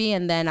recipe.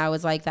 And then I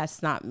was like,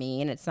 that's not me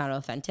and it's not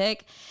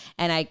authentic.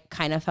 And I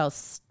kind of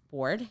felt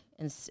bored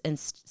and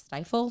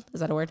stifled. Is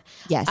that a word?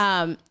 Yes.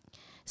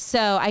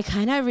 So I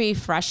kind of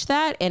refreshed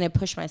that and it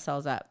pushed my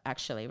sales up,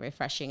 actually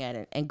refreshing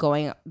it and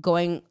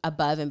going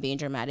above and being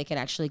dramatic and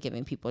actually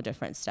giving people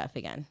different stuff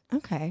again.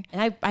 Okay.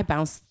 And I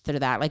bounce through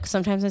that. Like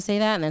sometimes I say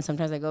that and then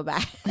sometimes I go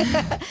back.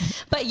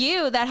 But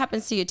that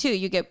happens to you too.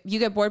 You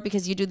get bored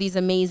because you do these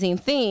amazing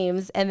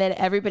themes and then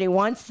everybody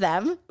wants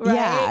them,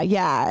 right?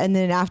 Yeah. And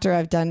then after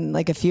I've done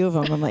like a few of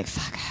them, I'm like,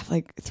 fuck, I have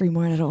like 3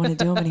 more and I don't want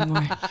to do them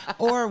anymore.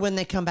 Or when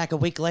they come back a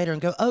week later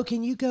and go, oh,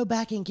 can you go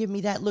back and give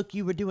me that look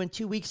you were doing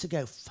 2 weeks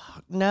ago?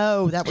 Fuck,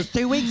 no, that was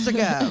 2 weeks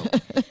ago.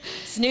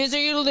 Snooze or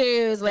you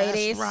lose,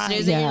 ladies. That's right.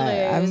 Snooze or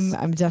you lose.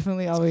 I'm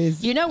definitely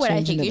always. You know what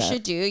I think you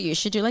should do? You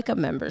should do like a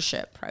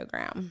membership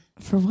program.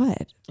 For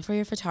what? For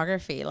your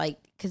photography. Like,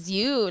 cause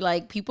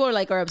people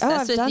are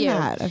obsessed with you.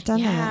 I've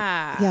done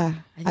that. Yeah.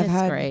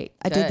 That's great.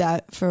 I did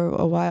that for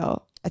a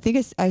while. I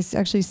think I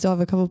actually still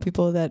have a couple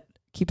people that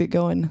keep it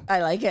going. I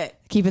like it.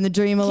 Keeping the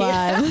dream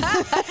alive.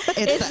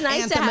 It's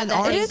nice to have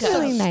that. It is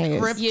really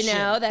nice. You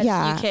know,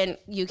 that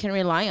you can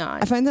rely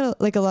on. I find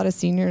that like a lot of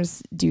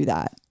seniors do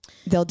that.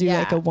 They'll do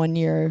like a 1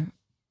 year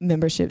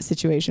membership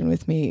situation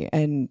with me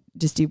and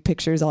just do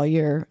pictures all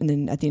year. And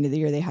then at the end of the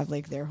year, they have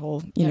like their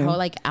whole, whole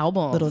like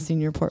album, little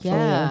senior portfolio.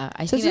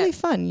 Yeah. So it's really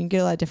fun. You can get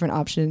a lot of different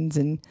options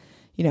and,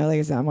 like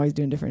I said, I'm always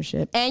doing different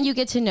shit. And you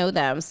get to know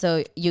them.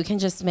 So you can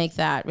just make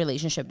that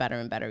relationship better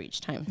and better each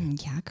time.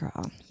 Yeah,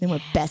 girl. Then we're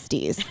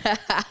besties.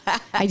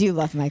 I do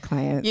love my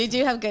clients. You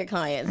do have good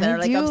clients that are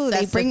like obsessed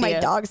They bring with my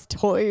dog's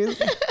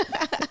toys.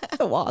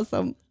 So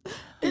awesome.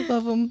 I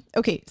love them.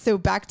 Okay, so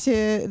back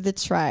to the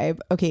tribe.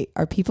 Okay,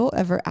 are people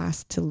ever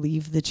asked to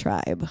leave the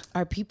tribe?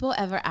 Are people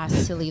ever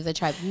asked to leave the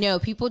tribe? No,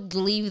 people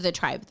leave the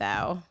tribe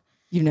though.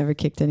 You've never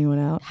kicked anyone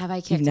out? Have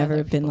I kicked? You've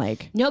never been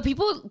like, no.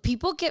 People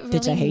get really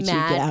bitch, I hate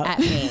mad you. Get out. At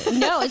me.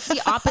 No, it's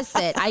the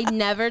opposite. I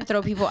never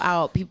throw people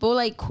out. People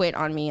like quit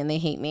on me and they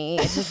hate me.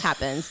 It just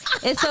happens.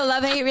 It's a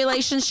love-hate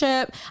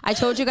relationship. I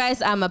told you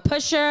guys I'm a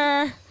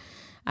pusher.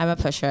 I will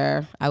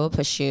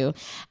push you.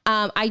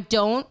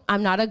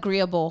 I'm not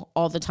agreeable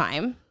all the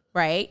time,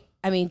 right?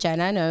 I mean,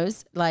 Jenna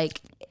knows,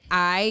 like,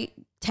 I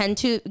tend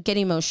to get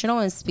emotional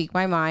and speak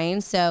my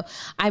mind. So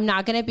I'm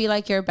not going to be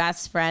like your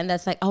best friend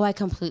that's like, oh, I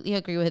completely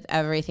agree with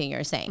everything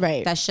you're saying.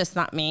 Right. That's just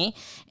not me.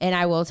 And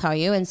I will tell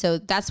you. And so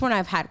that's when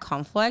I've had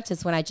conflict,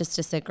 is when I just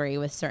disagree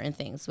with certain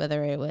things,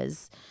 whether it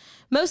was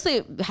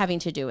mostly having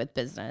to do with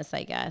business,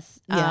 I guess.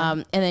 Yeah.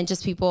 And then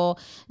just people,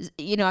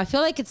 I feel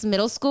like it's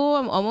middle school.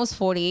 I'm almost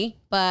 40,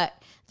 but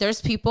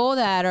there's people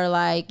that are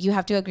like, you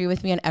have to agree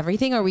with me on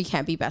everything or we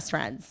can't be best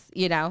friends,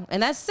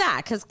 and that's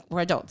sad because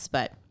we're adults,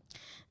 but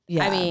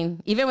yeah. I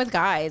mean, even with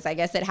guys, I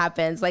guess it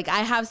happens. Like I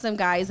have some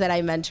guys that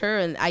I mentor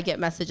and I get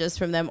messages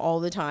from them all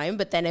the time.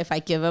 But then if I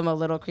give them a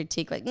little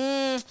critique, like,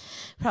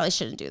 probably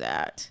shouldn't do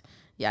that.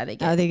 Yeah, they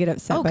get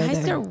upset. Oh,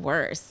 guys, they're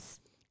worse.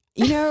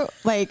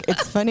 Like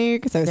it's funny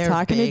because I was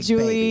talking to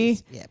Julie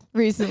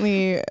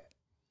recently,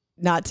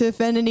 not to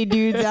offend any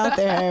dudes out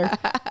there.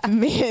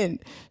 Man,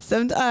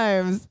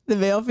 sometimes the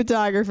male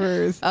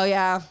photographers. Oh,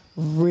 yeah.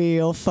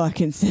 Real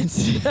fucking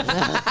sensitive.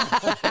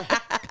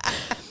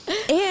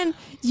 And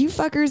you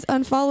fuckers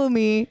unfollow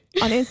me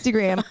on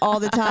Instagram all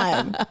the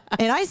time.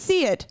 And I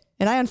see it.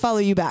 And I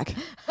unfollow you back.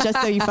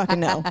 Just so you fucking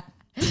know.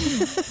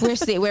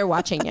 We're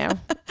watching you.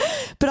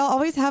 But I'll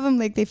always have them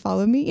like they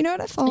follow me.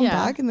 I follow them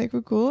back and like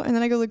we're cool. And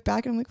then I go look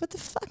back and I'm like, what the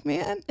fuck,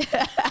 man?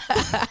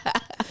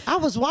 I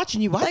was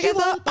watching you. Why Like you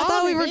I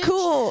thought we were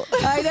cool.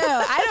 I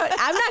know.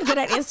 I'm not good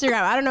at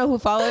Instagram. I don't know who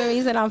follows me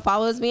and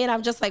unfollows me, and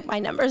I'm just like, my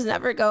numbers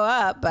never go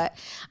up. But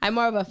I'm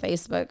more of a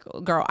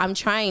Facebook girl. I'm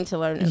trying to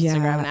learn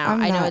Instagram now.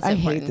 I know it's I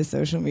important. hate the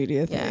social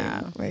media thing.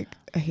 Yeah. Like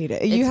I hate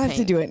it. You have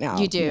to do it now.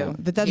 You do. Yeah.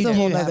 But that's You a do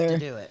whole have to nother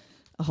do it.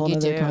 You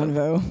do.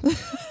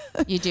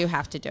 convo. You do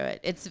have to do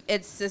it.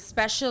 It's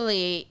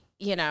especially,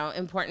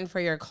 important for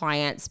your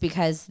clients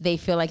because they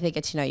feel like they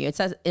get to know you.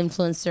 It's an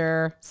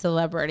influencer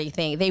celebrity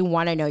thing. They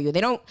want to know you. They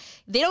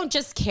don't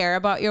just care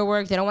about your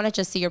work. They don't want to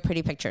just see your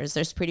pretty pictures.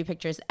 There's pretty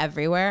pictures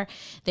everywhere.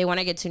 They want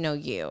to get to know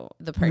you,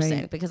 the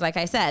person, because like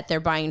I said, they're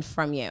buying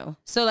from you.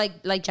 So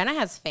like Jenna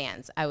has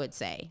fans, I would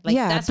say. Like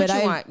that's what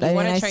you want. You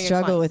want to turn your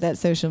struggle with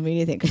clients. that social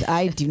media thing because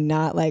I do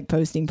not like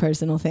posting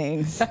personal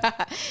things.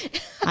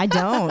 I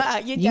don't.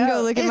 You can go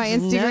don't. look at my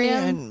It's none of your-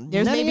 Instagram.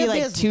 There's none of maybe your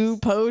like business. 2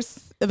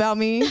 posts about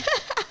me.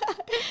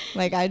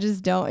 Like I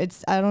just don't.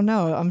 I don't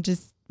know. I'm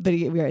just. But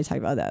we already talked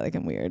about that. Like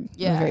I'm weird. I'm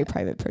Yeah. a very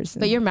private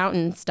person. But your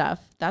mountain stuff,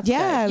 that's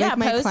yeah, good. like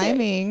my post it.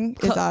 climbing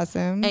is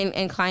awesome.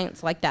 And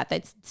clients like that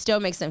still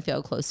makes them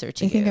feel closer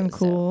to I you. think I'm So,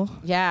 cool. 'Cause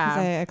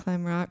yeah. I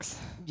climb rocks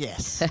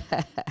Yes.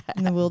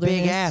 in the wilderness.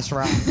 Big ass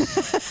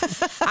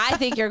rocks. I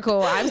think you're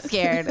cool. I'm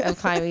scared of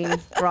climbing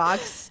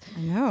rocks.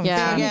 I know.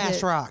 Yeah. Big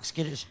ass rocks.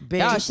 Get it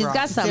big. Oh, she's got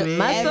rocks. some Big.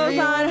 muscles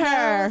on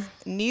her.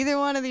 Neither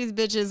one of these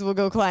bitches will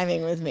go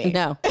climbing with me.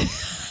 No.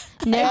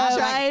 No.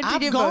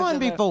 I've gone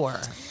before.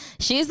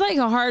 She's like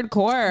a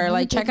hardcore.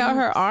 Like, check out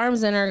her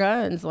arms and her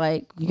guns.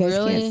 Like, You guys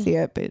really? can't see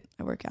it, but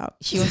I work out.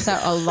 She works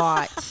out a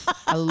lot.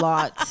 A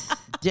lot.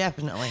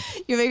 Definitely.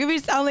 You're making me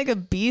sound like a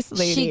beast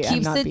lady. She I'm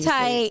keeps not it beast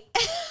lady.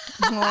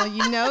 tight. Well,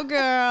 you know,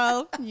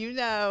 girl. You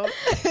know.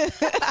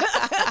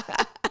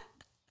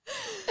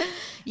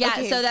 Yeah,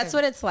 Okay, so that's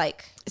what it's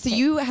like. So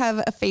you have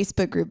a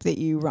Facebook group that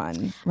you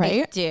run, I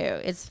right? do.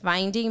 It's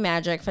Finding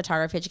Magic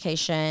Photography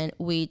Education.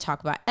 We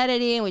talk about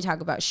editing. We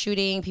talk about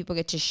shooting. People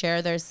get to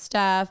share their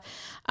stuff.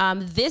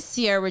 This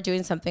year, we're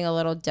doing something a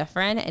little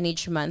different, and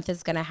each month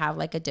is going to have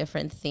like a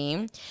different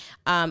theme.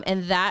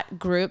 And that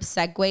group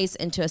segues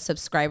into a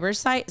subscriber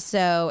site.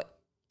 So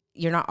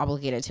you're not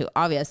obligated to,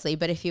 obviously,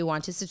 but if you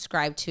want to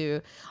subscribe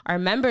to our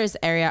members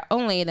area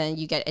only, then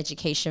you get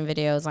education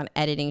videos on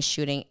editing,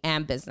 shooting,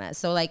 and business.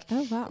 So like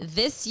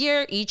this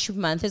year, each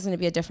month is going to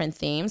be a different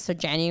theme. So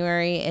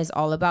January is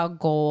all about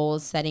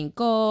goals, setting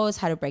goals,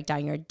 how to break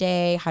down your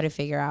day, how to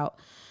figure out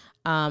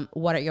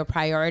what are your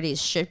priorities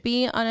should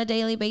be on a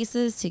daily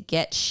basis to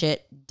get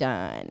shit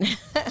done.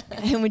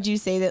 And would you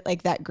say that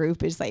like that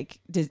group is like,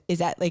 is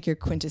that like your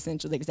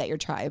quintessential, like is that your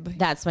tribe?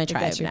 That's my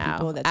tribe that's your now.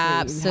 people, that's where you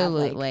have,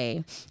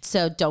 Absolutely.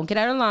 So don't get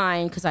out of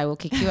line because I will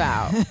kick you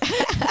out.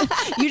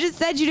 You just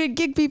said you didn't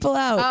kick people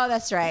out. Oh,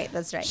 that's right.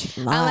 That's right.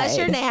 She Unless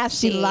you're lied.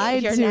 nasty. She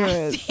lied you're to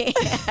nasty.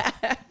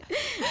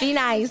 Be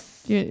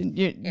nice.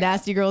 Your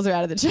nasty girls are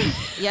out of the tribe.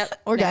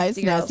 Yep. Or guys,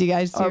 nasty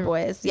guys too. Or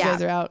boys. You Yeah.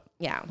 guys are out.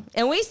 Yeah.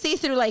 And we see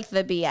through like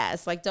the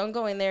BS. Like, don't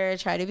go in there,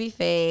 try to be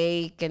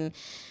fake. And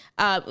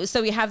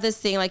so we have this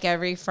thing like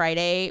every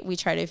Friday, we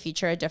try to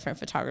feature a different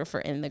photographer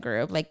in the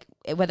group. Like,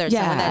 whether it's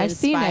someone that I've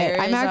seen it.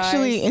 I'm inspires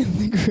actually ours. in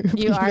the group,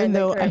 You are even in the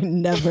though group. I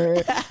never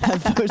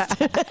have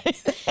posted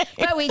anything.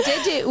 But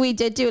we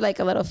did do like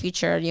a little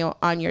feature,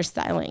 on your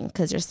styling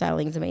because your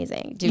styling's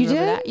amazing. Do You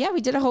remember did? that? Yeah,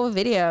 we did a whole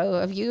video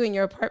of you in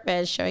your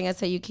apartment showing us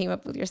how you came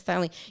up with your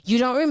styling. You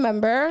don't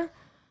remember?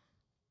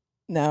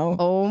 No.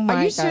 Oh my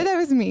Are you God. sure that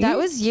was me? That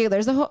was you.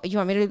 There's a whole. You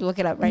want me to look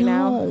it up right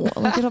now? No,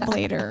 look it up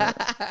later.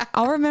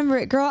 I'll remember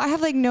it, girl. I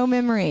have like no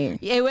memory.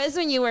 It was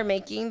when you were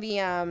making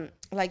the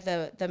like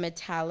the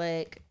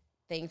metallic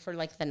thing for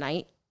like the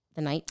nights.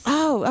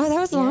 Oh, that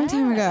was a long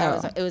time ago.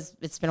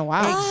 It's been a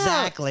while.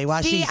 Exactly.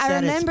 Why See, she said I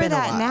remember it's been a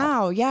that while.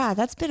 now. Yeah,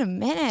 that's been a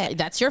minute.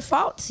 That's your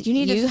fault. You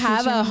need to you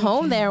have feature a me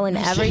home there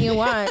whenever you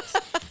want.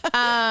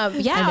 I'll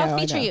I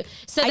feature know. you.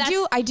 So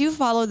I do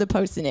follow the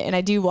post in it, and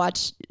I do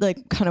watch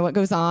like kind of what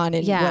goes on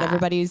and Yeah. what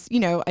everybody's.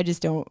 I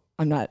just don't.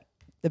 I'm not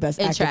the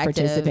best active Interactive.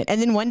 participant. And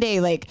then one day,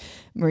 like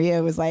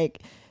Maria was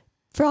like,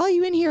 "For all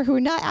you in here who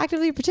are not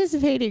actively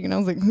participating," and I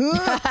was like,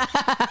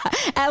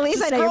 huh? At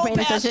least I know you're paying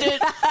attention.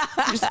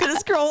 I'm just gonna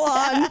scroll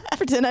on,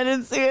 pretend I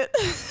didn't see it.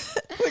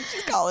 Like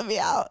she's calling me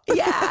out.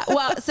 Yeah.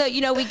 Well, so,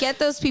 we get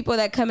those people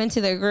that come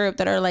into the group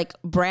that are like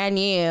brand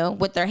new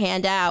with their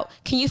hand out.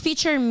 Can you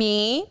feature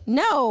me?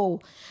 No.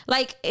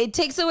 Like it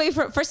takes away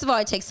from, first of all,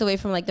 it takes away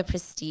from like the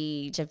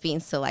prestige of being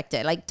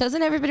selected. Like,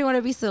 doesn't everybody want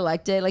to be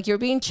selected? Like you're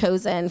being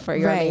chosen for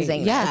your Right,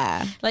 amazingness.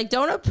 yeah. Like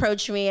don't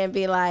approach me and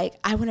be like,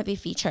 I want to be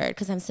featured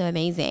because I'm so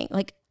amazing.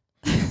 Like,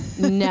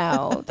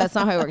 no, that's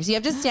not how it works. You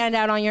have to stand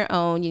out on your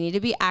own. You need to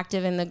be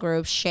active in the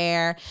group,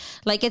 share.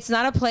 Like it's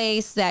not a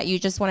place that you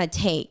just want to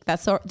take.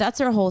 That's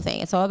our whole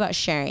thing. It's all about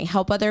sharing.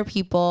 Help other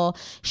people,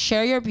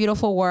 share your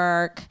beautiful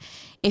work.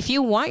 If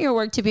you want your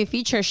work to be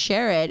featured,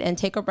 share it and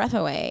take a breath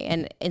away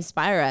and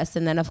inspire us.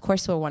 And then of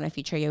course we'll want to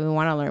feature you. We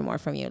want to learn more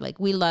from you. Like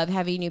we love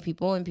having new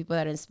people and people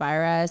that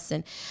inspire us.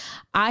 And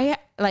I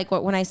like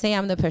when I say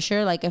I'm the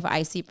pusher, like if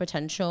I see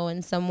potential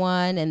in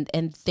someone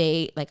and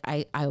they like,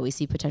 I always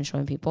see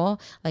potential in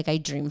people. Like I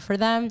dream for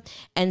them.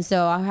 And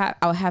so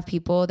I'll have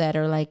people that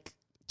are like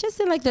just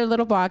in like their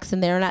little box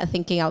and they're not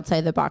thinking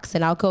outside the box.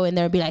 And I'll go in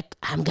there and be like,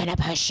 I'm going to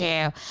push you.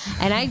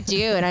 And I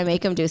do. And I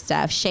make them do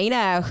stuff.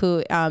 Shayna,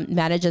 who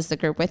manages the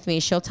group with me,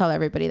 she'll tell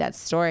everybody that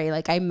story.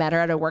 Like I met her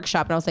at a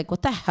workshop and I was like,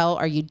 what the hell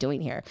are you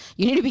doing here?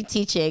 You need to be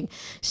teaching.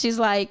 She's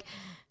like,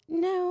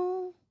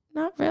 no,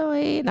 not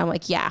really. And I'm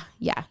like, yeah,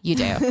 you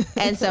do.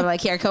 And so I'm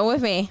like, here, come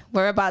with me.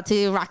 We're about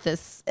to rock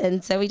this.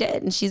 And so we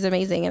did. And she's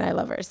amazing and I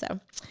love her. So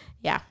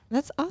yeah.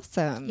 That's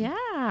awesome.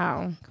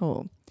 Yeah.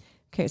 Cool.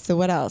 Okay, so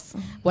what else?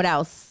 What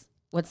else?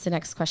 What's the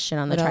next question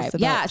on the What else tribe? about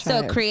Yeah, so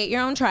tribes? create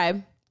your own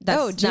tribe.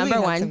 That's Julie number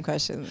had one. some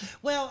questions.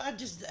 Well, I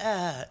just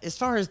as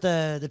far as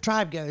the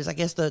tribe goes, I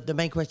guess the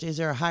main question is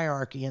there a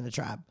hierarchy in the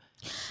tribe?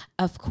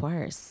 Of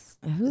course.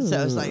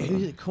 So it's like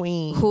who's the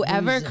queen?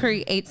 Whoever who's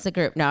creates the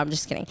group. No, I'm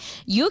just kidding.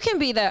 You can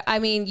be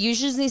you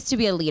just needs to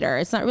be a leader.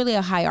 It's not really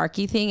a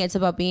hierarchy thing. It's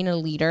about being a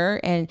leader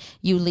and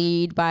you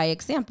lead by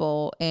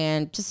example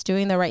and just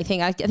doing the right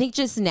thing. I think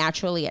just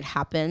naturally it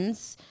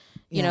happens.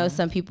 You know,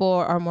 some people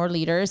are more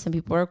leaders, some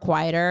people are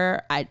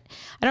quieter. I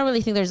don't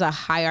really think there's a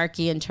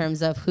hierarchy in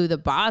terms of who the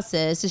boss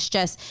is. It's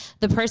just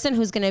the person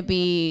who's going to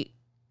be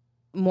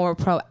more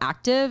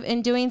proactive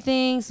in doing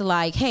things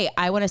like, hey,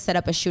 I want to set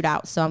up a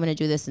shootout, so I'm going to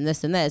do this and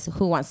this and this.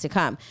 Who wants to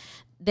come?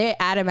 They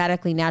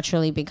automatically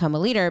naturally become a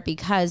leader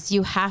because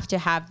you have to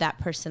have that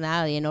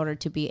personality in order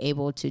to be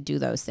able to do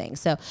those things.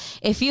 So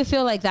if you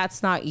feel like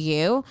that's not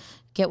you,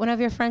 get one of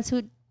your friends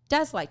who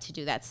does like to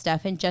do that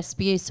stuff and just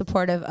be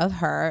supportive of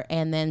her,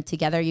 and then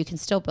together you can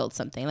still build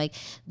something. Like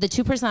the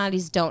two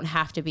personalities don't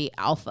have to be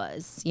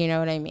alphas, you know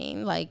what I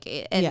mean? Like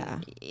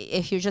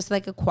if you're just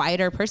like a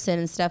quieter person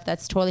and stuff,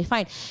 that's totally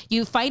fine.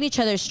 You find each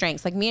other's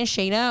strengths. Like me and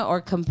Shayna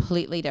are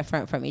completely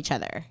different from each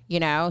other.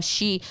 You know,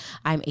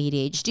 I'm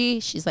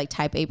ADHD, she's like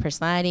type A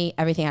personality.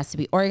 Everything has to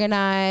be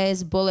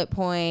organized, bullet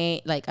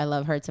point. Like I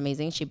love her, it's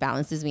amazing. She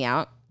balances me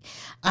out.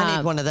 I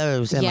need one of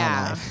those in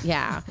my life.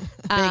 Yeah.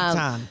 Big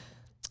time.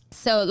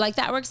 So like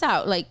that works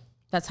out. Like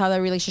that's how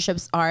the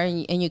relationships are,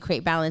 and you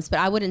create balance. But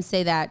I wouldn't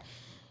say that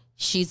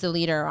she's the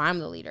leader or I'm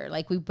the leader.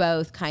 Like we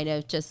both kind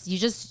of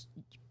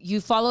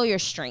you follow your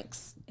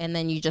strengths and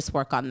then you just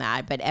work on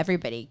that. But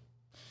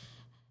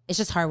it's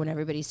just hard when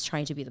everybody's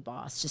trying to be the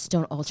boss. Just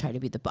don't all try to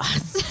be the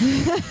boss.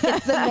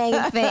 That's the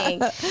main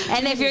thing.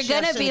 And if you're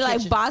going to be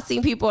like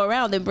bossing people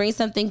around, then bring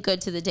something good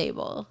to the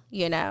table,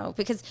 you know,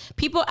 because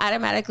people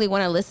automatically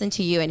want to listen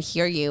to you and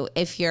hear you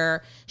if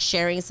you're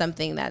sharing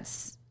something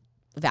that's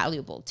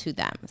valuable to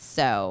them.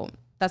 So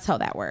that's how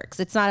that works.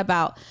 It's not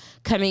about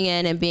coming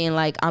in and being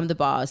like, I'm the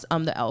boss,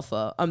 I'm the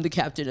alpha, I'm the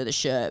captain of the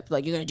ship.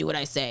 Like, you're going to do what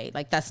I say.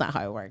 Like, that's not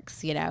how it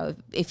works. You know,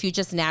 if you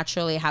just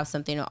naturally have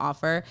something to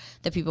offer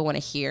that people want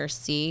to hear,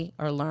 see,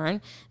 or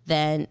learn,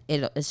 then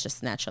it's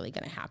just naturally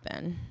going to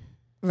happen.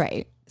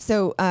 Right.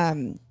 So,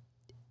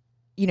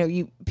 you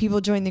know,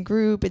 people join the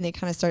group and they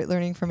kind of start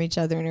learning from each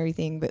other and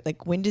everything. But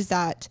like, when does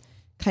that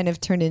kind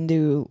of turn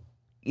into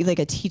like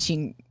a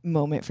teaching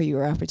moment for you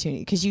or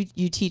opportunity? Because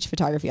you teach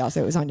photography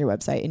also. It was on your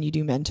website and you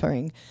do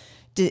mentoring.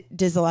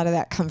 Does a lot of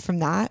that come from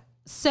that?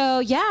 So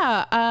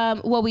yeah,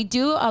 well, we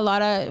do a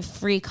lot of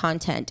free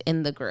content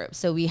in the group.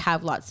 So we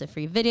have lots of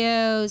free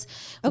videos.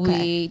 Okay.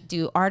 We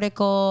do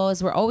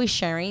articles. We're always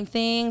sharing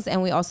things.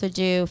 And we also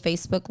do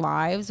Facebook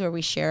Lives where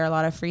we share a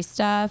lot of free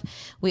stuff.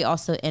 We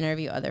also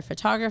interview other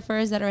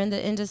photographers that are in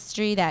the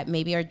industry that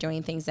maybe are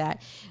doing things that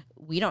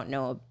we don't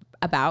know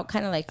about,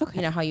 kind of like,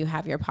 you know, how you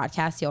have your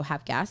podcast, you'll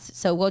have guests.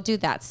 So we'll do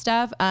that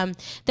stuff.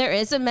 There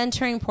is a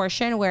mentoring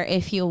portion where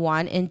if you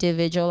want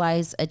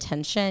individualized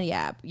attention,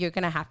 you're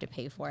going to have to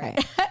pay for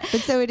it. Right.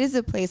 But so it is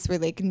a place where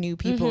like new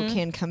people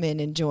can come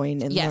in and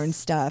join and learn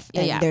stuff.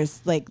 And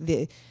there's like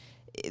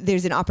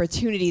there's an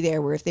opportunity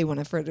there where if they want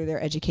to further their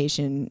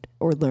education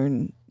or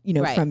learn, you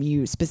know, from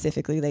you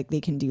specifically, like they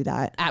can do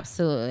that.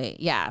 Absolutely.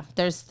 Yeah.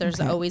 There's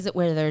always,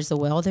 where there's a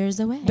will, there's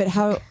a way. But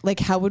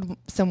how would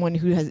someone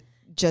who has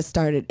just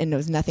started and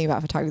knows nothing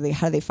about photography,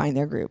 how do they find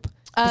their group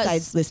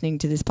besides listening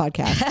to this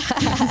podcast?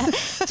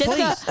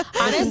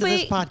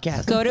 Honestly,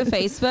 podcast. Go to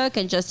Facebook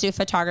and just do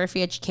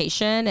photography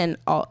education and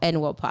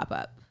we'll pop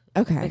up.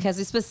 Okay. Because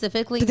we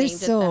specifically but there's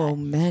so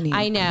many.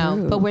 I know,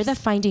 groups. but we're the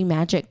Finding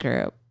Magic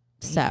group.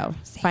 So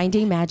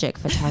Finding Magic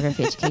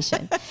Photography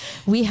Education.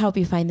 We help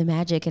you find the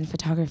magic in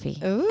photography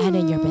and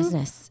in your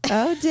business.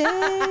 Oh,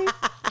 dang.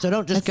 So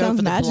don't just go for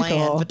the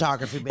bland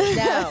photography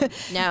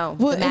business. No.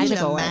 Well,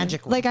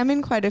 magical. Like I'm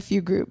in quite a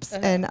few groups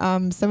and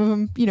some of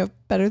them, you know,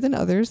 better than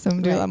others.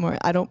 Some do a lot more.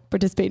 I don't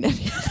participate in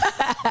any of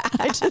that.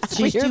 I just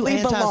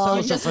weirdly belong.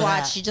 You just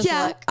watch. You just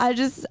look. I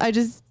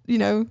just, you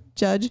know,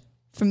 judge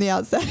from the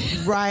outside.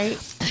 Right.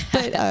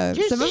 But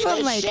some of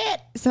them like,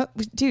 some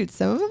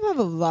of them have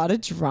a lot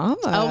of drama.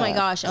 Oh my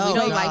gosh. We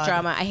don't like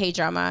drama. I hate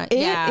drama.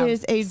 It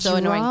is a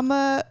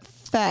drama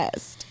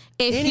fest.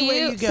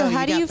 Anywhere you go, so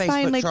how do you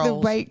find like trolls.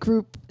 the right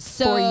group?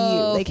 for you?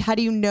 Like, how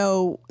do you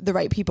know the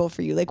right people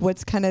for you? Like,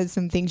 what's kind of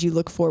some things you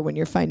look for when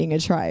you're finding a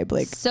tribe?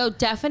 Like, so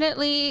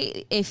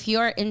definitely if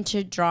you're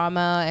into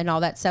drama and all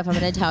that stuff, I'm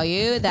going to tell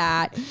you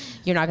that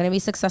you're not going to be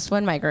successful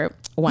in my group.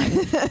 One,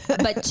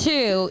 but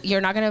two,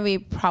 you're not going to be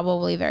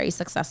probably very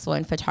successful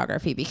in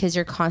photography because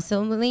you're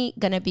constantly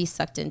going to be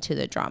sucked into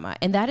the drama.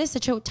 And that is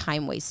such a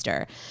time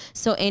waster.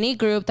 So any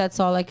group that's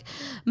all like,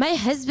 my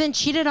husband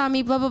cheated on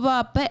me, blah, blah,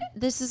 blah, but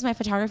this is my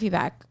photography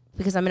bag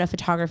because I'm in a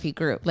photography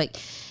group. Like,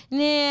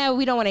 nah,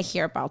 we don't want to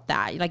hear about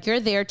that. Like, you're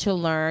there to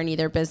learn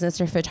either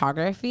business or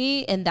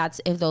photography. And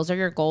that's, if those are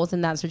your goals,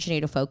 and that's what you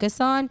need to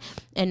focus on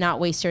and not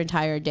waste your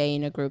entire day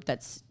in a group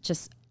that's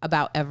just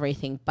about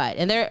everything but.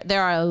 And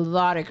there are a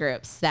lot of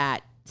groups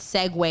that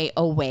segue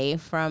away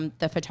from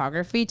the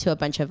photography to a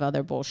bunch of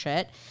other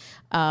bullshit.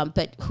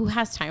 But who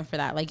has time for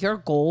that? Like, your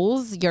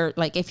goals,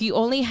 like, if you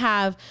only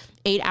have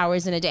 8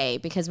 hours in a day,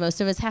 because most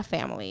of us have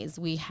families,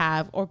 or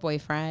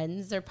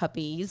boyfriends or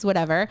puppies,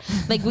 whatever.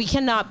 Like, we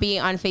cannot be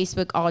on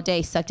Facebook all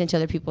day sucked into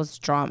other people's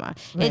drama.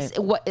 Right.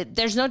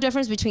 There's no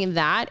difference between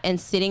that and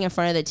sitting in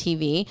front of the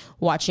TV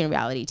watching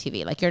reality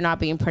TV. Like, you're not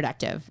being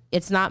productive.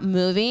 It's not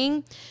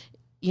moving.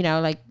 You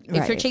know, like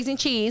if you're chasing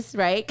cheese,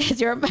 right?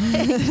 Because your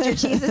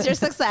cheese is your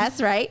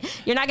success, right?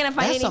 You're not going to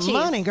find any cheese. That's some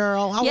money,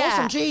 girl. I want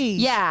some cheese.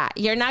 Yeah.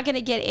 You're not going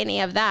to get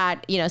any of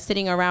that,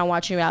 sitting around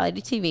watching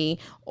reality TV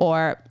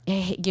or,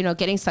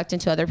 getting sucked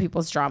into other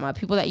people's drama,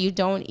 people that you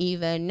don't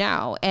even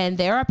know. And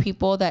there are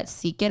people that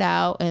seek it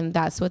out and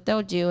that's what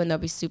they'll do. And they'll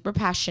be super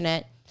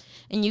passionate.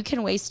 And you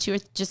can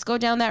just go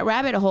down that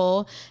rabbit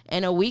hole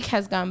and a week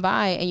has gone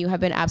by and you have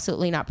been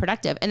absolutely not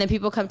productive. And then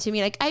people come to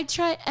me like, I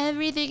tried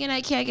everything and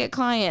I can't get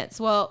clients.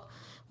 Well,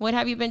 what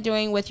have you been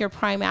doing with your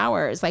prime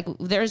hours? Like,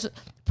 there's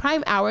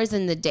prime hours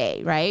in the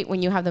day, right?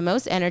 When you have the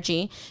most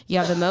energy, you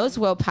have the most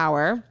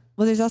willpower.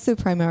 Well, there's also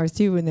prime hours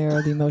too when there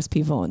are the most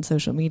people on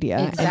social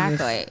media.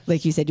 Exactly. And if,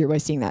 like you said, you're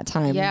wasting that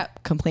time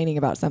complaining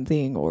about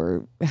something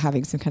or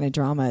having some kind of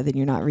drama, then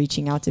you're not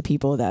reaching out to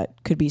people that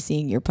could be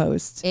seeing your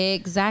posts.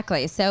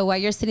 Exactly. So while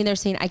you're sitting there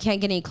saying, I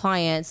can't get any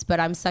clients, but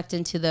I'm sucked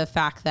into the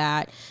fact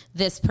that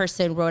this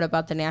person wrote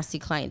about the nasty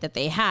client that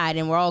they had,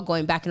 and we're all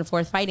going back and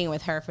forth fighting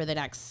with her for the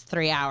next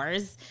 3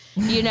 hours,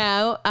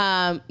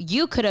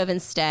 you could have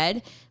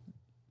instead...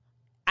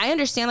 I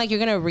understand, like, you're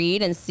going to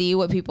read and see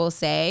what people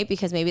say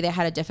because maybe they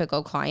had a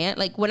difficult client.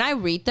 Like, when I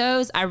read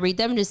those, I read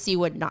them to see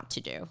what not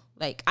to do.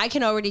 Like, I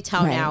can already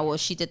tell now, well,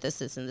 she did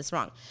this and this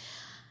wrong.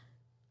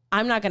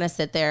 I'm not going to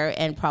sit there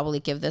and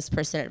probably give this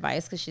person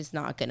advice because she's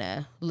not going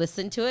to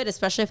listen to it,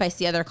 especially if I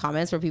see other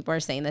comments where people are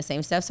saying the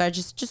same stuff. So I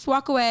just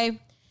walk away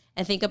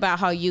and think about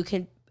how you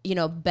can,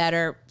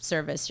 better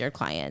service your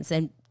clients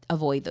and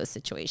avoid those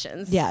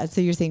situations. Yeah.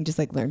 So you're saying just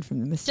like learn from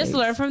the mistakes. Just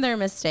learn from their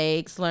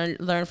mistakes,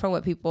 learn from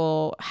what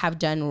people have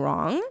done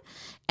wrong.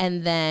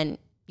 And then,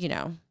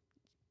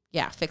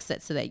 fix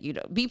it so that you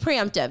don't be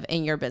preemptive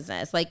in your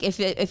business. Like if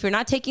you're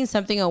not taking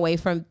something away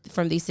from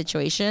these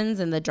situations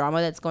and the drama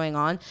that's going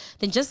on,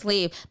 then just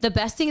leave. The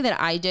best thing that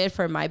I did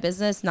for my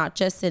business, not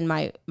just in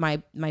my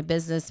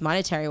business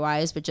monetary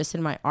wise, but just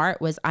in my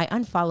art, was I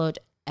unfollowed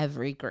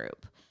every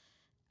group.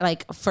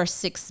 Like for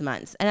 6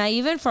 months. And I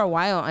even for a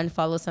while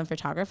unfollowed some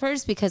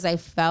photographers because I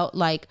felt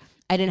like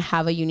I didn't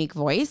have a unique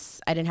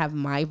voice. I didn't have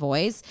my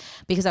voice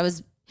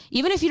because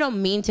even if you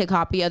don't mean to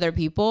copy other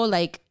people,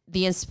 like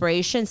the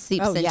inspiration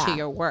seeps into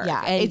your work.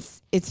 Yeah. And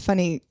it's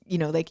funny,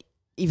 like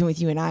even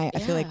with you and I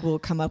feel like we'll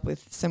come up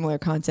with similar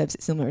concepts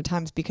at similar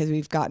times because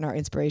we've gotten our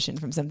inspiration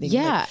from something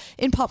like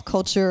in pop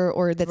culture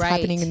or that's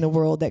happening in the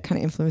world that kind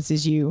of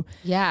influences you.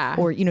 Yeah.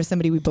 Or,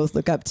 somebody we both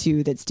look up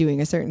to that's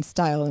doing a certain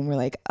style and we're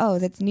like, oh,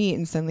 that's neat.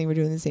 And suddenly we're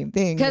doing the same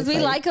thing. Because we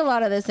like a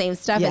lot of the same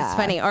stuff. Yeah. It's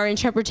funny. Our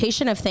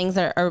interpretation of things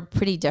are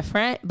pretty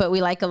different, but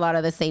we like a lot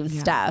of the same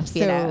stuff.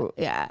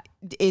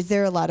 Is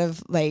there a lot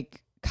of like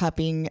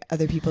copying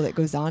other people that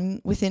goes on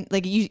within,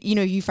 like,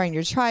 you find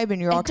your tribe and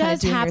you're all kind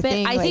of doing your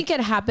thing? I think it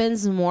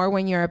happens more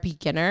when you're a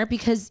beginner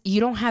because you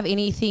don't have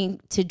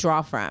anything to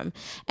draw from.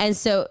 And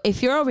so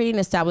if you're already an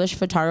established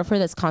photographer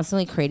that's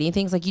constantly creating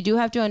things, like, you do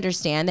have to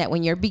understand that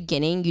when you're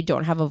beginning, you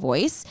don't have a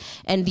voice,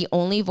 and the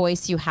only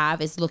voice you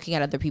have is looking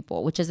at other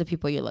people, which is the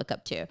people you look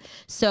up to.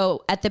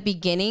 So at the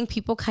beginning,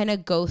 people kind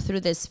of go through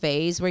this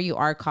phase where you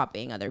are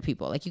copying other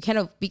people. Like,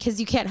 because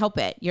you can't help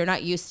it. You're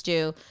not used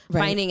to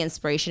finding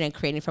inspiration and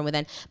creating from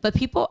within. But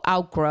people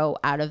outgrow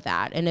out of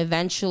that, and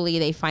eventually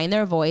they find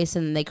their voice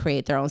and they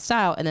create their own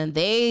style, and then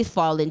they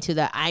fall into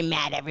the I'm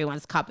mad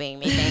everyone's copying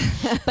me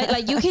thing. But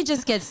like, you can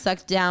just get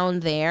sucked down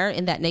there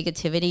in that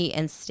negativity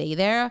and stay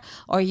there,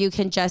 or you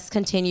can just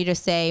continue to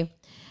say,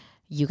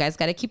 you guys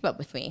got to keep up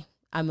with me.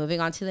 I'm moving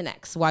on to the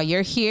next. While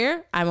you're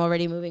here, I'm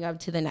already moving up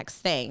to the next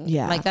thing.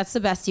 Yeah. Like, that's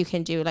the best you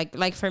can do.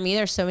 Like for me,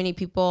 there's so many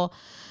people,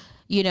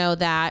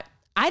 that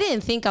I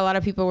didn't think a lot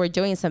of people were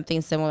doing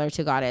something similar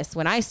to Goddess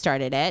when I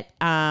started it.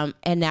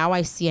 And now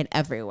I see it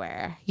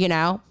everywhere,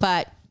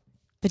 but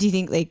do you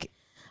think like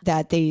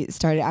that they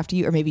started after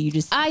you, or maybe you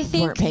just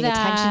weren't paying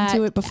attention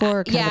to it before,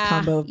 or kind of a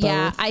combo of both?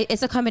 Yeah,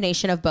 it's a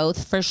combination of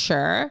both for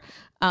sure.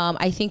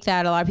 I think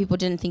that a lot of people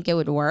didn't think it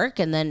would work,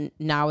 and then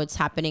now it's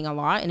happening a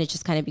lot, and it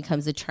just kind of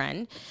becomes a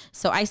trend.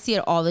 So I see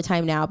it all the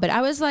time now. But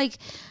I was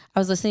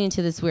listening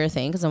to this weird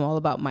thing because I'm all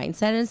about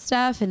mindset and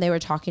stuff. And they were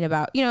talking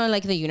about,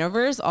 like the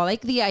universe, all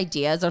like the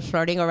ideas are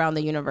floating around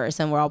the universe,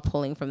 and we're all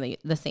pulling from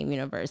the same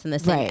universe and the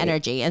same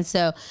energy. And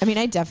so, I mean,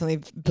 I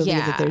definitely believe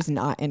that there's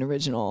not an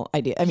original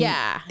idea. I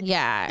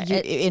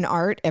mean, in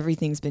art,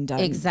 everything's been done.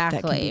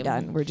 Exactly. That can be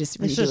done. We're just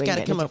It's just redoing got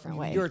to it in come a up different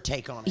with way. your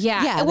take on it.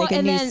 Yeah. Like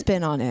a new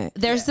spin on it.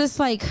 There's this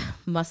like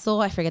muscle,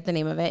 I forget the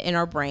name of it, in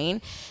our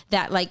brain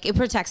that like it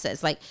protects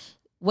us. Like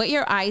what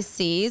your eye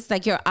sees,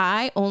 like your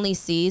eye only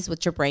sees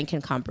what your brain can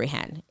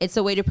comprehend. It's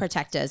a way to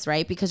protect us,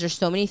 right? Because there's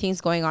so many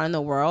things going on in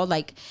the world.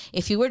 Like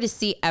if you were to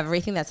see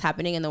everything that's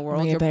happening in the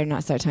world, You better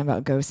not start talking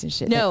about ghosts and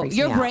shit. no,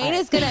 your brain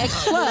is going to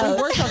explode.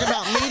 We're talking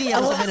about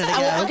mediums a minute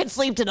ago. I can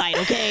sleep tonight,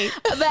 okay?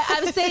 But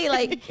I'm saying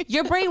like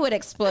your brain would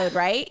explode,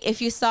 right?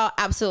 If you saw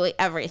absolutely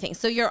everything.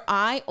 So your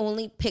eye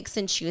only picks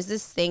and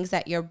chooses things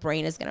that your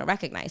brain is going to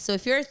recognize. So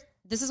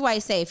this is why I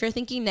say, if you're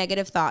thinking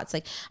negative thoughts,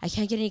 like I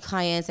can't get any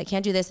clients, I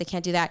can't do this, I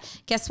can't do that.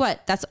 Guess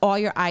what? That's all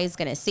your eye is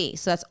going to see.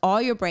 So that's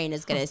all your brain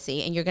is going to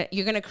see. And you're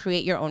going to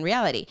create your own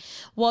reality.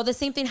 Well, the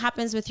same thing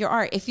happens with your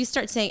art. If you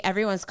start saying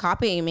everyone's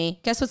copying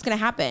me, guess what's going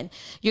to happen?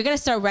 You're going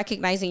to start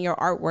recognizing your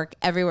artwork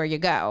everywhere you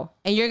go.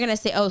 And you're going to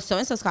say, oh,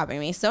 so-and-so's copying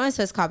me.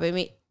 So-and-so's copying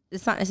me.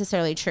 It's not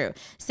necessarily true.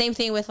 Same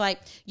thing with like,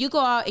 you go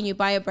out and you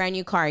buy a brand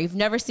new car. You've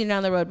never seen it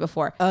on the road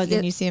before. Oh,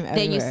 then you see them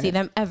everywhere. Then you see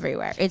them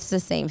everywhere. It's the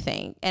same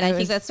thing. And I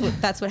think that's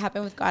what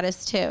happened with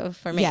Goddess too,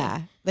 for me.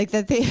 Yeah. Like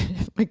that thing,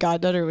 my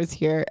goddaughter was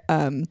here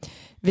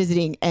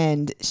visiting,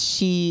 and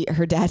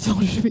her dad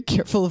told her to be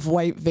careful of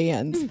white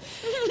vans.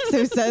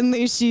 So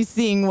suddenly she's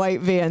seeing white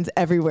vans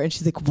everywhere, and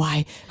she's like,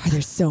 why are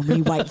there so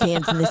many white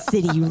vans in the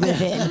city you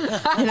live in?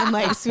 And I'm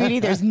like, sweetie,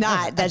 there's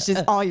not. That's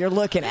just all you're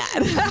looking at.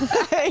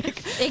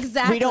 Like,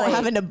 exactly. We don't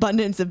have an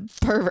abundance of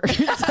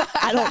perverts,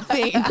 I don't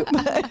think.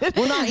 But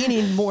We're not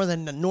any more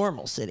than the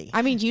normal city.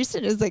 I mean,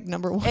 Houston is like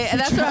number one. And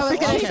that's what I was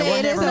going to say.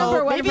 It is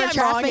number one maybe for I'm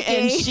wrong, trafficking.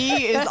 and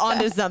she is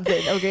onto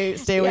something. Okay,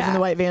 stay away from the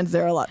white vans.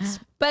 There are lots.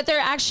 But there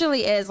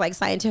actually is like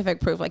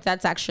scientific proof. Like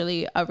that's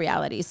actually a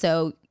reality.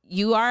 So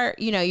you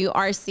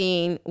are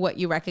seeing what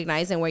you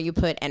recognize and where you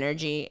put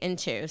energy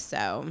into.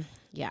 So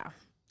yeah,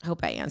 I hope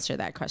I answered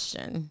that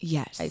question.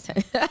 Yes.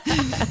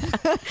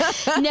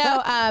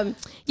 No.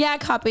 Yeah.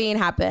 Copying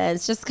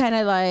happens. Just kind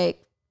of like,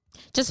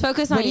 just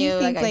focus on what do you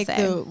think, like I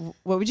say.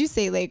 what would you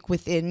say, like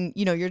within,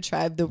 your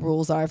tribe, the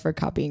rules are for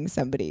copying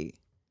somebody?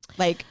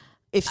 Like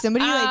if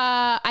somebody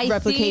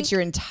replicates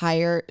your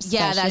entire session.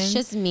 Yeah, that's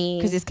just me.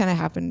 Because it's kind of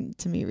happened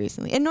to me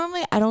recently. And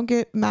normally I don't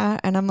get mad,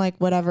 and I'm like,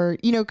 whatever,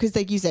 because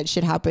like you said,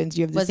 shit happens.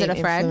 You have the same Was it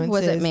a friend?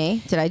 Was it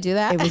me? Did I do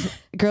that? It was,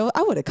 girl,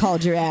 I would have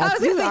called your ass. I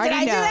was going to say, did I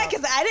do that?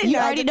 Because I didn't know.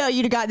 You already know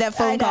you'd have got that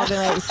phone call. Been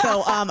like,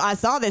 so I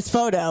saw this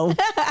photo.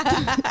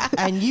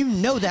 And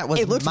that was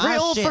it looks my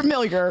real shit.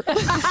 familiar.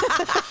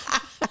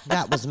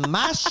 That was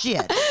my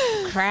shit.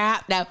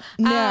 Crap.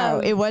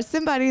 No, it was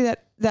somebody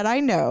that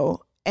I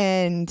know,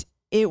 and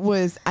it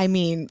was, I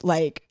mean,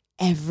 like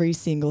every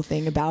single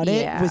thing about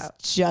it was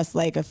just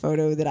like a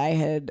photo that I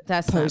had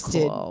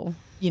posted, not cool.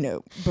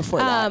 Before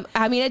that.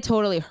 I mean, it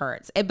totally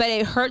hurts, but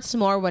it hurts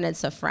more when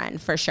it's a friend,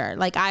 for sure.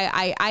 Like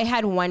I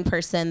had one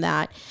person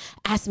that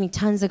asked me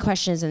tons of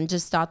questions and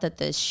just thought that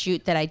the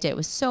shoot that I did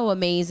was so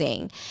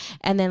amazing.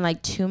 And then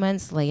like 2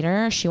 months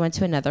later, she went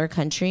to another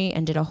country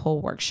and did a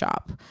whole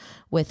workshop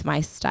with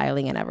my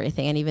styling and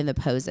everything, and even the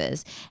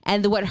poses.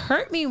 And what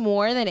hurt me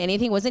more than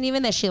anything wasn't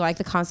even that she liked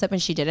the concept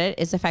and she did it,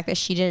 is the fact that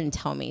she didn't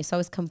tell me. So I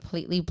was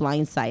completely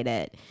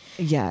blindsided.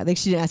 Yeah, like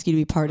she didn't ask you to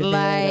be part of it.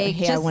 Or,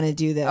 hey, I want to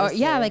do this.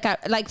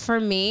 Like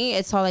for me,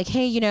 it's all like,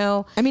 hey,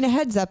 I mean, a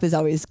heads up is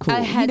always cool.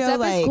 A heads up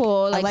is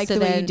cool. I like the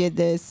way you did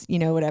this,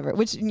 whatever.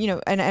 Which, and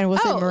we'll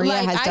say Maria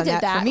has done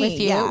that for me. With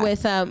you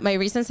with my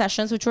recent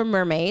sessions, which were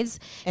mermaids,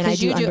 and I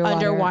do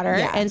underwater.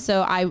 Yeah. And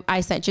so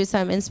I sent you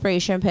some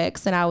inspiration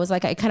pics, and I was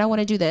like, I kind of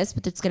want to do this,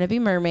 but it's going to be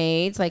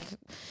mermaids. Like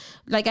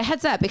a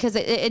heads up, because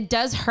it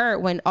does hurt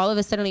when all of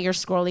a sudden you're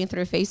scrolling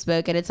through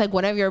Facebook and it's like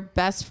one of your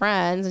best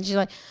friends and she's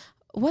like,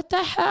 what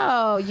the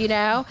hell?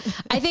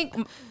 I think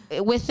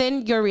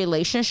within your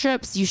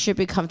relationships, you should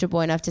be comfortable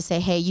enough to say,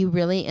 hey, you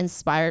really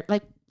inspired,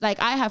 like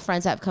I have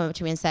friends that have come up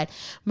to me and said,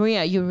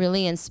 Maria, you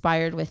really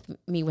inspired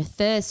me with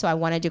this. So I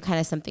want to do kind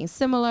of something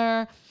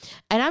similar.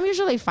 And I'm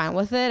usually fine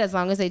with it as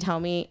long as they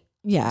tell me,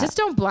 just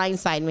don't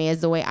blindside me,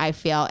 is the way I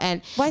feel.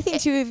 And I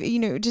think too,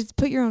 if just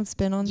put your own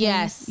spin on things.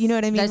 Yes. You know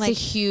what I mean? That's a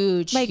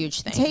huge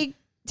thing.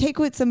 Take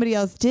what somebody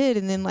else did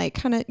and then like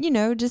kind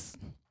of, just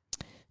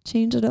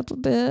change it up a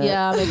bit.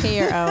 Yeah, make it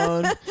your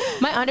own.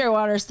 My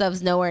underwater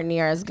stuff's nowhere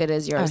near as good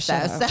as your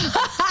stuff.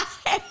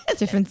 So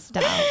different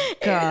style,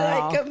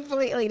 girl. Like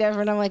completely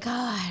different. I'm like,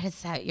 oh,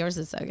 it's that yours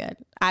is so good.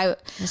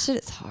 This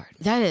shit is hard.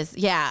 That is,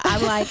 yeah.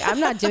 I'm like, I'm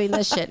not doing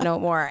this shit no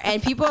more.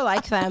 And people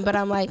like them, but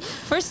I'm like,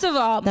 first of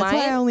all, That's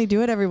why I only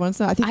do it every once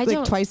in a while. I think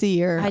like twice a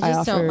year. I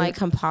just don't offer like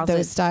composites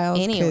those styles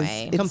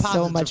anyway. It's Composites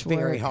so much are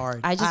very work.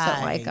 hard. I just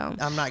don't like them.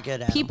 I'm not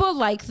good at People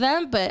like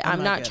them, but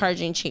I'm not good.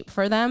 charging cheap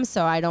for them,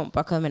 so I don't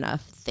book them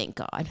enough. Thank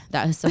God.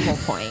 That is the whole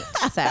point.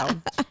 So,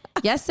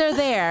 yes, they're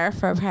there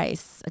for a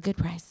price, a good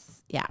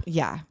price. Yeah.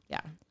 Yeah.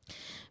 Yeah.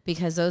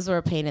 Because those were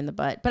a pain in the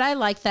butt. But I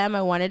like them.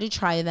 I wanted to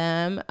try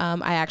them.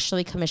 I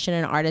actually commissioned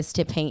an artist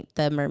to paint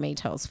the mermaid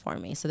tails for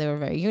me. So they were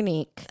very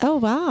unique. Oh,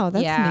 wow.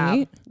 That's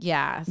neat.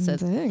 Yeah. So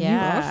Dang, you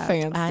yeah. are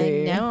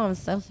fancy. I know. I'm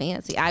so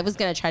fancy. I was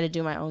going to try to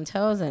do my own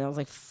toes and I was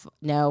like,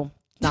 no,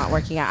 not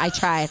working out. I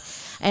tried.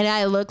 And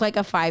I looked like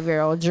a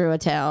 5-year-old drew a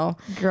tail.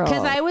 Girl.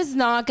 Because I was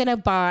not going to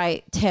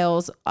buy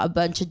tails a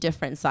bunch of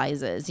different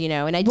sizes, you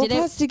know. And I Well, didn't.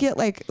 plus to get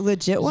like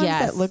legit ones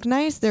Yes. that look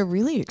nice, they're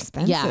really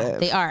expensive. Yeah,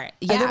 they are.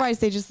 Yeah. Otherwise,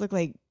 they just look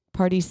like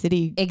Party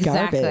City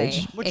Exactly.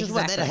 garbage. Which is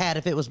what they'd have had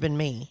if it was been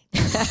me.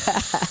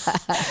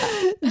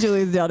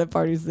 Julie's down at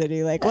Party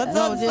City, like, what's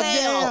on sale?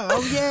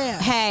 Oh yeah.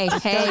 Hey, Go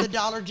hey. to the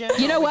Dollar General.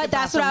 You know We what? could buy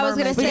That's what some I was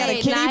going to mermaid We got a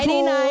say. kiddie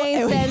pool, 99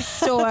 and we- cent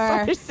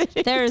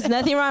store. There's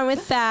nothing wrong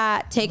with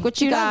that. Take what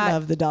you Dude, I got.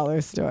 love the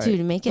dollar store.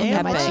 Dude, make it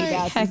Damn epic.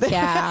 right. Heck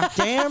yeah.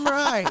 Damn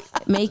right.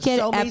 Make it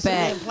Sell me some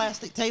epic. damn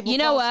plastic tablecloths You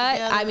know what?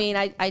 together. I mean,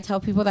 I tell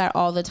people that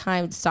all the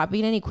time. Stop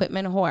being an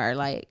equipment whore.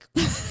 Like,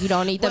 you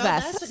don't need the Well,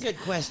 best. that's a good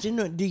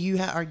question. Do you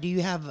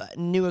have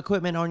new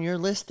equipment on your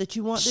list that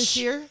you want this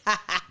year?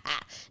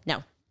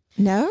 No.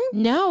 No?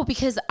 No,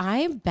 because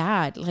I'm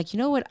bad. Like, you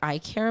know what I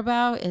care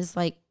about is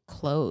like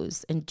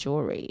clothes and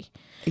jewelry.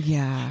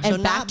 Yeah. And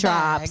So not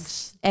backdrops.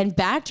 bags. And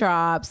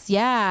backdrops.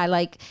 Yeah.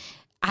 Like,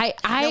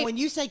 Now, when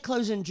you say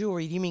clothes and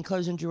jewelry, do you mean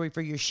clothes and jewelry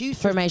for your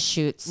shoots, for or my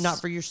shoots.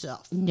 not for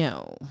yourself?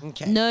 No.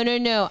 Okay. No.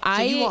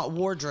 So you want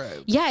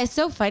wardrobe? Yeah, it's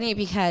so funny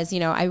because, you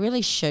know, I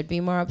really should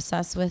be more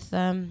obsessed with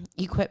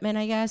equipment,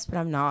 I guess, but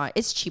I'm not.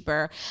 It's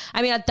cheaper.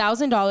 I mean,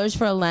 $1,000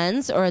 for a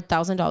lens or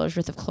 $1,000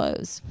 worth of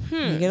clothes.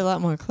 You get a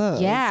lot more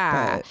clothes.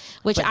 Yeah. but-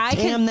 Which But I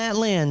damn can. that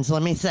lens,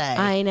 let me say.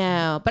 I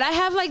know. But I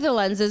have like the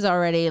lenses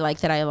already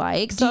like that I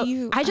like. So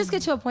you, I just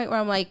get to a point where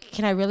I'm like,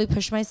 can I really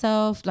push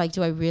myself? Like,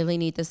 do I really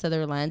need this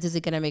other lens? Is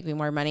it going to make me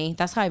more money?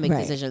 That's how I make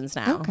Right. decisions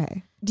now.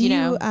 Okay. Do You you,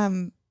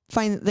 know?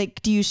 find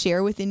like, do you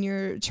share within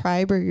your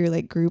tribe or your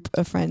like group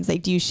of friends?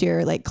 Like, do you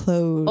share like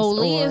clothes?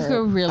 Only or, if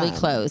we're really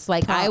close.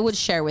 Like I would props?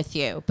 share with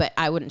you, but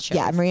I wouldn't share.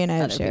 Yeah, with Maria and I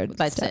have other shared, people.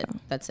 That's so. it.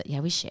 That's it. Yeah,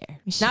 we share.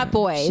 share. Not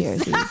boys.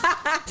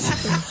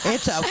 Sharesies.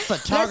 It's a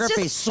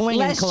photography swinging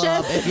let's club.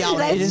 just- if y'all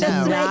Let's didn't just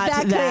know. make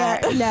Not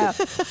that clear. No,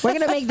 we're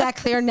gonna make that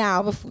clear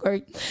now before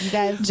you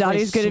guys.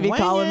 Johnny's going to be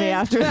calling me swinging.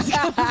 after this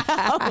comes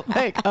out.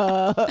 Like,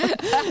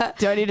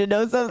 do I need to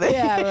know something?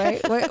 Yeah,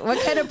 right.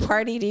 What kind of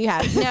party do you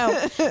have? No,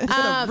 It's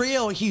a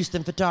real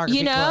Houston photography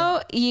you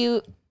know,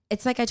 club.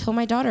 it's like I told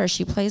my daughter,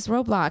 she plays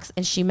Roblox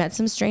and she met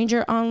some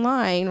stranger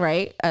online,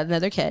 right?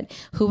 Another kid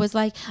who was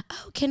like,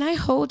 oh, can I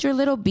hold your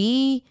little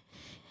bee?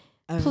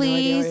 I have no idea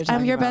what Please, you're I'm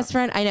talking your about. best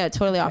friend. I know,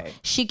 totally off. Okay.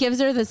 She gives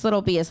her this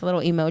little bee, this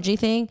little emoji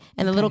thing,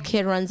 and the little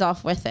kid runs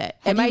off with it.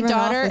 How And do my you run off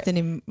daughter, with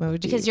an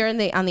emoji. because you're on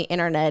the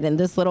internet in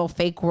this little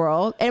fake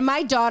world, and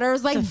my daughter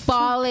was like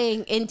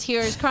bawling in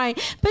tears, crying,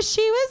 but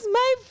she was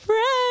my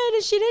friend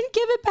and she didn't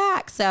give it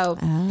back. So,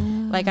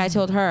 like I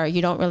told her,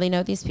 you don't really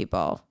know these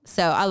people.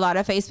 So a lot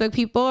of Facebook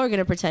people are going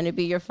to pretend to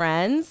be your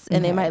friends,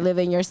 and they might live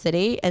in your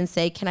city and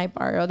say, can I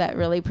borrow that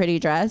really pretty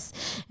dress?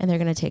 And they're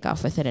going to take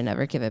off with it and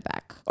never give it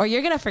back. Or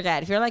you're going to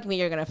forget. If you're like me,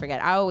 you're going to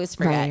forget. I always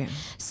forget. Right.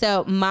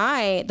 So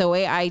the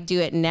way I do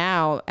it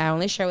now, I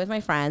only share with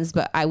my friends,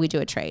 but I would do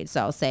a trade.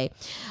 So I'll say,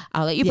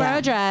 I'll let you borrow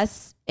a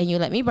dress and you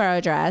let me borrow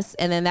a dress.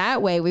 And then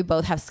that way we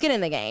both have skin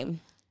in the game.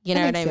 You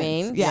know That what I makes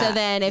mean? sense. Yeah. So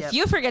then if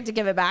you forget to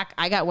give it back,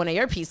 I got one of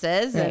your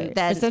pieces. Right. And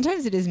then But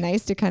sometimes it is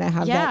nice to kind of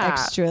have that Yeah.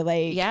 extra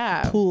like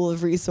pool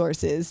of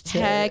resources.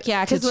 To, heck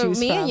yeah. to Because when choose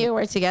me from. and you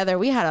were together,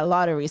 we had a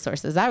lot of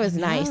resources. That was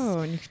nice. Oh,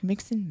 and you can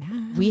mix and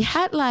match. We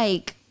had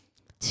like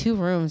 2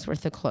 rooms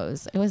worth of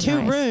clothes. It was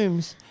Two nice.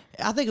 rooms.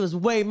 I think it was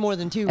way more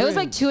than 2 rooms. It was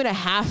like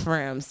 2.5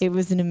 rooms. It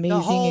was an the amazing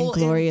whole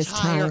and glorious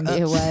entire time.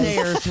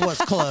 upstairs was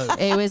closed.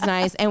 It was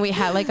nice. And we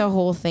had like a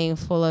whole thing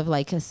full of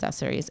like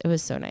accessories. It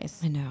was so nice.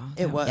 I know.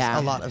 It was Yeah.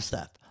 a lot of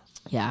stuff.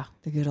 Yeah.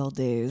 The good old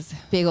days.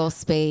 Big old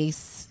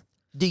space.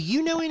 Do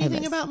you know anything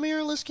miss- about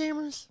mirrorless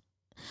cameras?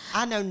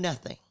 I know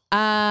nothing.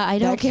 I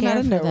don't came care out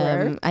of for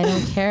nowhere. them. I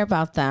don't care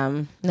about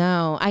them.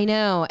 No, I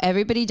know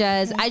everybody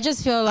does. I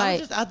just feel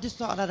like, I just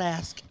thought I'd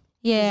ask.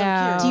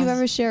 yeah. curious. Do you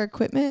ever share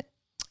equipment?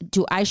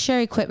 Do I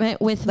share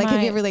equipment with Like, my?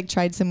 have you ever like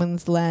tried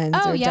someone's lens?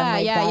 Oh or yeah, done,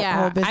 like, yeah, that whole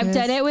yeah. business? I've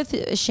done it with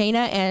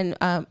Shayna,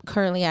 and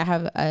currently I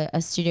have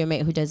a studio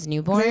mate who does 'Cause I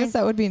newborn. guess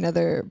that would be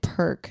another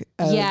perk.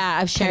 Of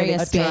Yeah, of sharing kind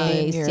a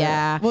expanding space,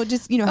 yeah. Well,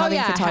 just Oh, having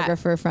yeah,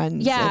 photographer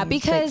friends. yeah, and,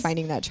 because- like,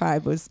 finding that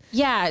tribe was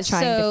Yeah,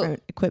 trying so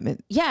different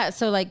equipment. yeah,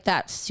 so like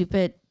that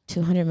stupid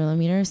 200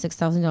 millimeter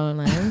 $6,000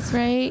 lens,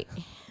 right?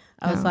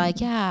 I was like,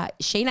 yeah,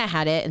 Shayna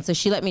had it, and so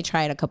she let me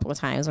try it a couple of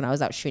times when I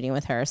was out shooting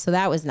with her. So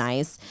that was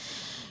nice.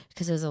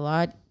 because it was a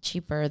lot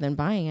cheaper than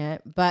buying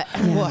it. But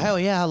Well, hell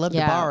yeah, I love to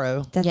Yeah.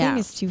 borrow. That Yeah. thing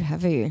is too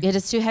heavy. it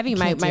is too heavy.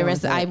 My deal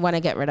wrist, with it. I want to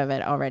get rid of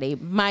it already.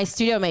 My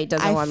studio mate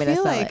doesn't want me to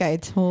feel sell like it. I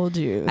told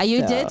you.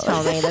 You so. did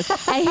tell me this.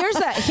 And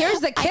here's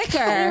the kicker.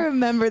 I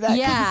remember that.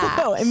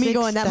 Yeah. Oh, and me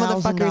going, that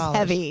motherfucker's $6,000.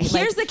 heavy.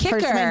 Here's Like, the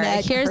hurts kicker. my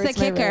neck, Here's the hurts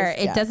my kicker. wrist.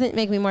 It Yeah. doesn't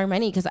make me more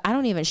money because I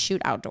don't even shoot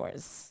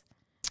outdoors.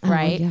 Oh,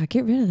 Right? yeah,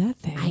 get rid of that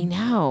thing. I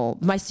know.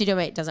 My studio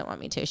mate doesn't want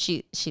me to.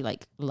 She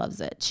like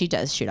loves it. She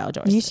does shoot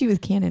outdoors. You shoot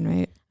with Canon,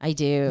 right? I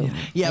do.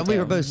 Yeah, we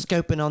were both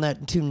scoping on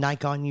that. Two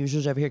Nikon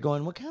users over here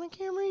going, what kind of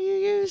camera you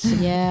use?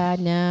 Yeah,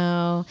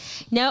 no,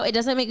 it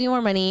doesn't make me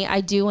more money.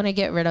 I do want to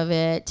get rid of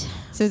it.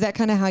 So is that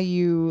kind of how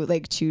you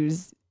like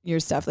choose your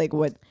stuff? Like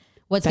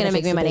What's going to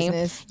make me benefits the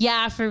money? business?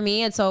 Yeah, for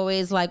me, it's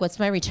always like, what's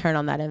my return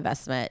on that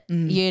investment?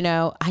 You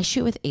know, I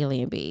shoot with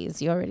alien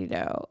bees. You already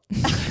know.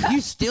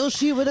 You still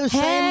shoot with those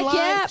same Heck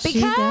yeah, lights?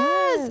 She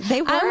does. because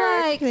They work.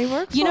 I'm like, They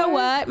work you know for it.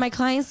 what? My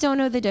clients don't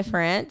know the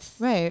difference.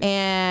 Right.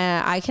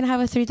 And I can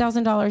have a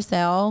 $3,000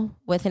 sale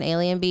with an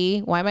alien bee.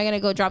 Why am I going to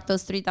go drop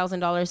those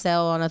 $3,000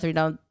 sale on a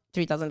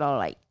 $3,000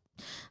 light?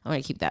 I'm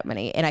going to keep that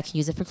money and I can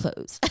use it for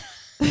clothes.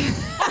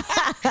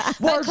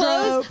 But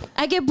clothes,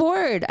 I get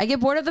bored. I get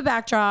bored of the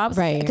backdrops,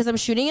 Right. Because I'm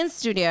shooting in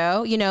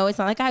studio. You know, it's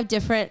not like I have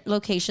different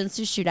locations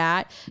to shoot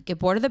at. Get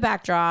bored of the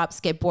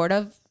backdrops. Get bored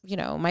of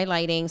my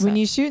lighting. So When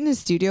you shoot in the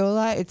studio a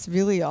lot, it's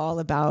really all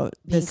about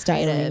the being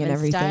styling creative and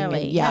everything.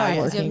 styling. And yeah, because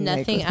you have working like,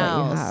 nothing with what you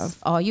else. have.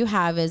 All you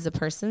have is a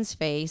person's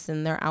face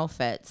and their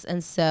outfits,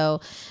 and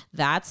so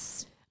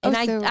that's. And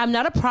so- I'm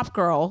not a prop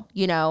girl.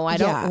 You know, I Yeah.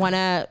 don't want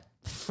to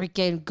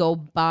freaking go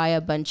buy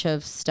a bunch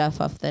of stuff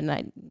off the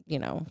night.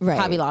 Right.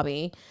 Hobby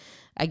Lobby.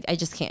 I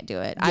just can't do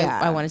it. Yeah.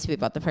 I want it to be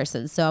about the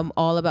person. So I'm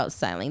all about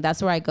styling.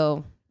 That's where I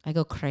go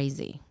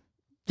crazy.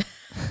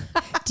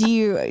 Do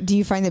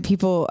you find that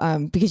people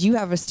because you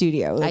have a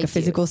studio, like I a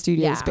physical do.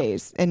 studio Yeah.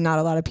 space, and not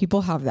a lot of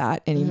people have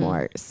that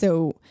anymore.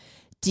 So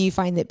do you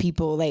find that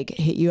people like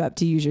hit you up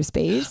to use your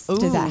space?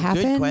 Does Ooh, that good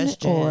happen?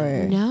 question.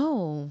 Or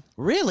No.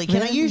 Really?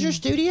 Can I use your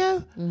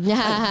studio? No,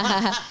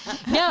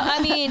 I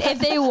mean, if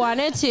they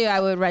wanted to, I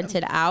would rent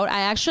it out.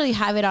 I actually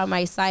have it on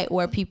my site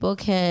where people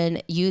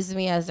can use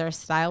me as their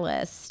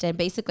stylist, and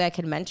basically I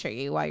can mentor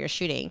you while you're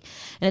shooting.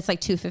 And it's like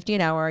 $250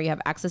 an hour. You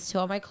have access to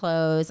all my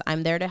clothes.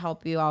 I'm there to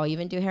help you. I'll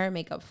even do hair and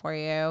makeup for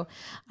you.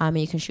 And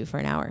you can shoot for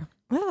an hour.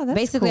 wow, that's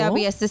Basically, cool. I'll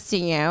be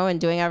assisting you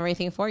and doing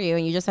everything for you,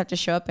 and you just have to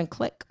show up and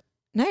click.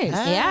 nice.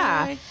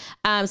 Yeah.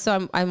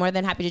 So I'm more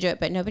than happy to do it,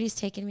 but nobody's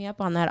taken me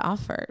up on that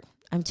offer.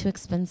 I'm too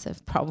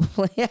expensive,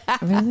 probably.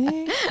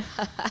 Really?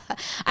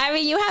 I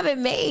mean, you have it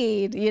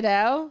made,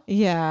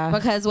 Yeah.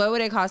 because what would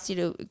it cost you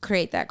to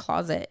create that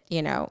closet,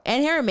 And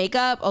hair and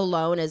makeup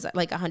alone is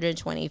like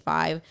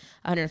 $125,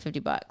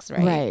 $150,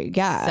 right? Right.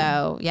 Yeah.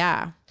 So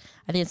yeah,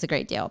 I think it's a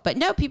great deal. But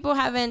no, people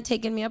haven't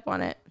taken me up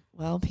on it.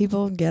 Well,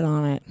 people get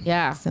on it.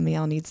 Yeah. Some of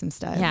y'all need some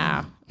style.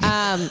 Yeah.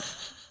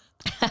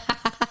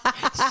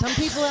 Some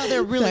people out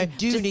there really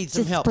do need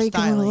some help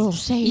styling.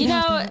 shade.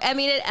 I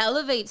mean, it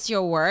elevates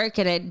your work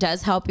and it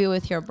does help you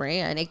with your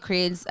brand. It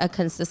creates a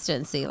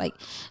consistency.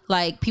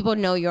 Like people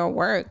know your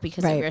work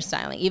because of Right. your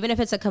styling. Even if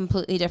it's a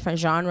completely different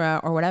genre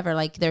or whatever,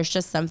 like there's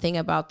just something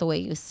about the way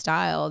you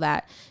style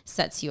that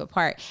sets you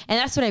apart. And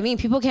that's what I mean.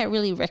 People can't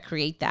really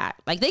recreate that.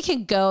 Like they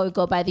can go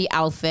by the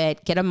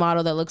outfit, get a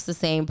model that looks the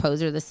same, pose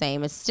her the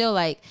same. It's still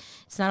like,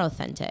 it's not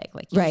authentic.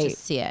 Like you Right.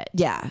 just see it.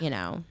 Yeah.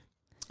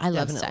 I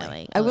love Definitely.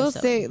 styling. I love will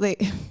styling. say,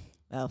 like,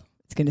 well,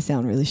 it's going to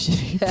sound really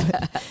shitty,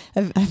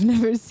 but I've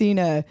never seen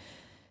a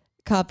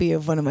copy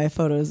of one of my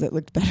photos that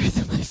looked better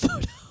than my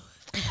photo.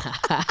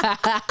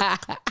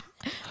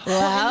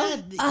 Well,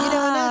 And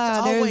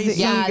that's there's always the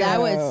yeah, ego.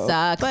 that would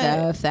suck But-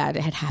 though if that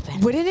had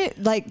happened. Wouldn't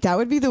it, like, that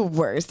would be the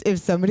worst if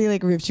somebody,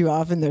 like, ripped you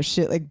off and their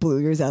shit, like, blew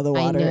yours out of the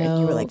I water and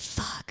you were know. like,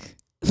 fuck.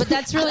 But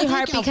that's really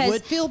hard I because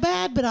would feel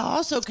bad, but I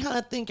also kind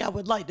of think I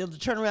would like to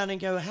turn around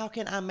and go, how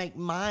can I make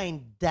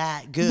mine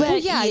that good? Well,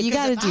 yeah, you 'cause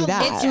gotta if do I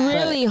that. it's want-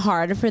 really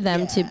hard for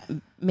them to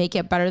make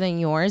it better than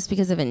yours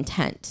because of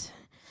intent.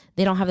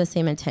 They don't have the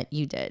same intent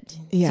you did.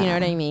 Do you Yeah. know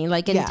what I mean?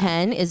 Like Yeah.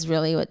 intent is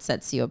really what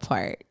sets you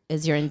apart,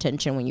 is your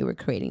intention when you were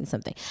creating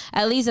something.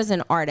 At least as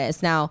an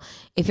artist. Now,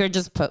 if you're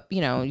just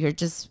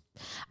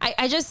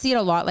I just see it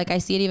a lot. Like I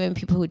see it even in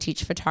people who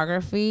teach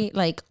photography,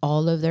 like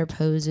all of their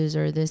poses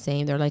are the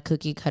same. They're like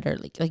cookie cutter.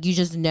 Like you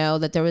just know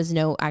that there was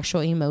no actual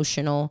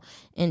emotional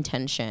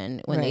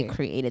intention when they Right.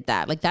 created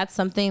that. Like that's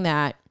something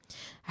that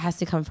has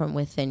to come from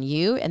within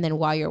you. And then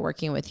while you're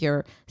working with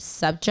your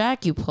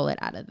subject, you pull it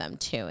out of them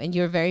too. And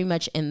you're very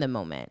much in the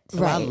moment.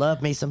 So I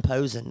love me some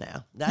posing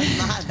now.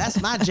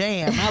 That's my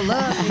jam. I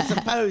love me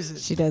some posing.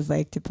 She does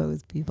like to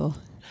pose people.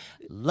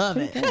 Love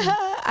it.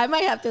 I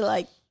might have to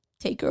like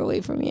take her away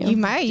from you. You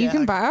might. You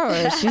can borrow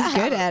her. She's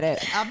good at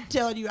it. I'm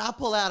telling you, I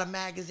pull out a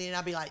magazine and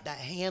I'll be like, that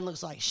hand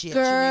looks like shit.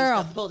 Girl. She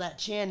needs to pull that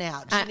chin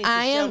out. She needs to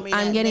show me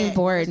I'm that getting neck.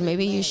 bored. Where's the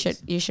Maybe you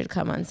legs? should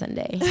come on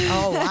Sunday.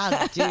 Oh,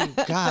 I do.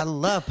 God, I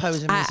love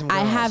posing me some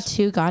I girls. have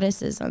 2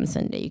 goddesses on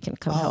Sunday you can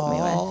come help me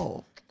with.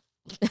 Oh,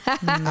 We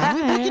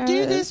could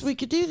do this. We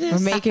could do this. We're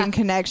making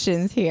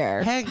connections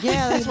here. Heck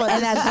yeah, that's what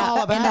this is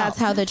all about. And that's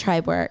how the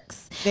tribe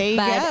works. There you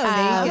go.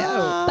 There you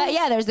go. But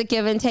yeah, there's a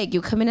give and take.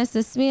 You come and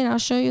assist me and I'll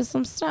show you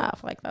some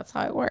stuff. Like that's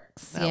how it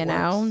works, That you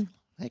know? works.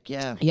 Heck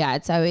yeah. Yeah,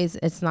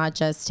 it's not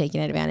just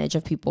taking advantage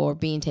of people or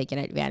being taken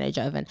advantage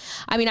of. And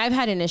I mean, I've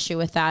had an issue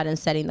with that and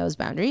setting those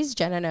boundaries.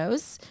 Jenna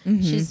knows.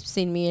 She's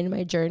seen me in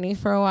my journey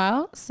for a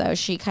while. So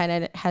she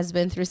kind of has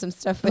been through some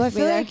stuff with Well, I me.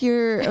 feel there. like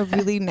you're a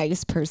really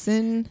nice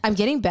person. I'm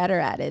getting better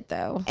at it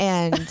though.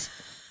 And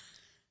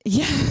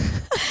yeah,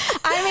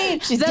 I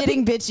mean, she's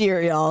getting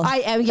bitchier, y'all. I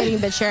am getting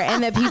bitchier.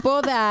 And the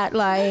people that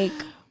like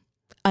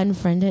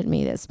unfriended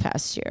me this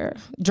past year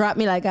dropped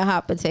me like a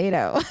hot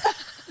potato.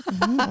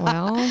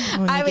 Well,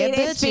 I mean,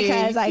 it's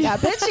because I got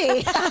bitchy.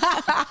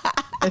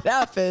 It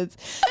happens.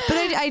 But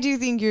I do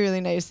think you're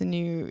really nice, and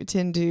you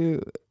tend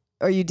to,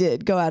 or you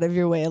did go out of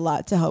your way a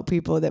lot to help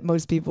people that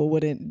most people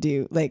wouldn't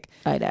do. Like,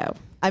 I know.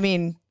 I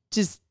mean,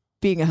 just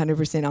being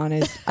 100%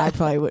 honest, I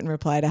probably wouldn't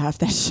reply to half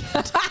that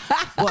shit.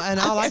 Well, and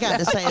all I got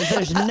to say is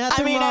there's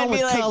nothing wrong I'd be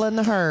with like, culling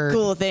the herd.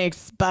 Cool,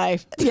 thanks, bye.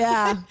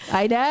 Yeah,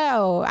 I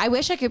know. I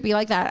wish I could be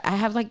like that. I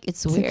have like,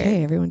 it's weird.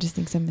 Okay, everyone just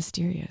thinks I'm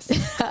mysterious.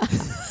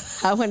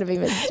 I want to be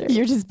mysterious.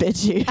 You're just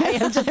bitchy. I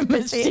am just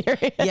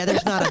mysterious. Yeah,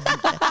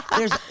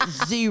 there's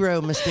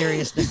zero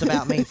mysteriousness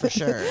about me for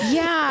sure.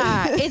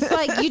 Yeah, it's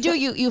like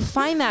you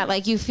find that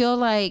like you feel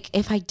like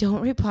if I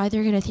don't reply,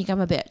 they're gonna think I'm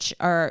a bitch,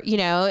 or you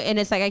know, and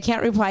it's like I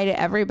can't reply to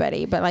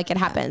everybody, but like it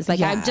happens. Like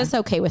I'm just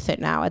okay with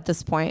it now at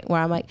this point where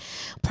I'm like,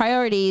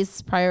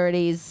 priorities.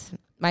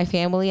 My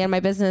family and my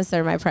business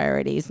are my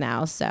priorities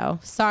now. So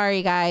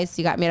sorry guys,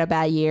 you got me at a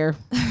bad year.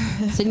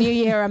 It's a new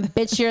year. I'm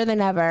bitchier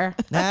than ever.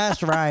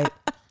 That's right.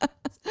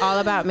 All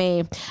about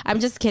me. I'm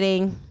just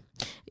kidding.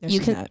 You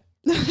can.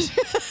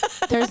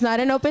 There's not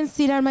an open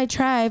seat on my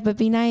tribe, but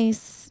be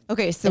nice.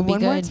 Okay, so It'd be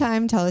one more good.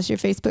 time, tell us your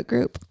Facebook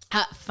group.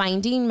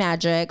 Finding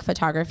Magic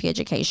Photography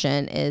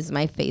Education is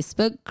my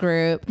Facebook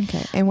group.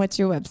 Okay, and what's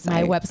your website?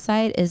 My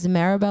website is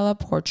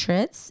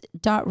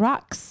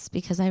marabellaportraits.rocks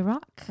because I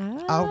rock.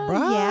 All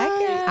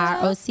right.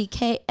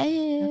 ROCKS.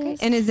 Okay.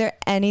 And is there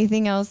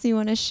anything else you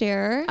want to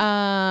share?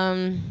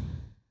 Can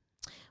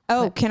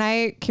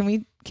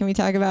we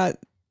talk about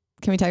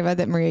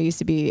that Maria used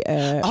to be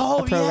a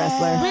pro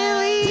wrestler?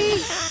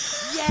 Really?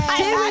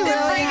 I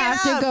really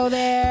have to go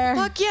there.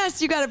 Fuck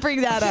yes, you got to bring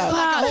that up.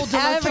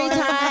 Every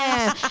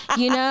time.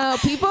 You know,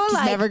 people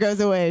like Never goes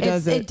away,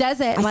 does it? It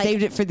doesn't. I like,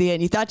 saved it for the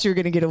end. You thought you were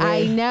going to get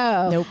away. I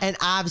know. Nope. And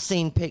I've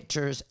seen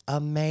pictures.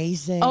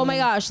 Amazing. Oh my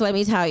gosh, let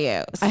me tell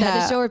you. I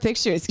had to show her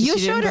pictures. 'Cause You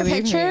she didn't showed her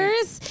believe me.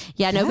 pictures?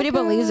 Yeah, nobody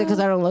believes it because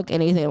I don't look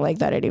anything like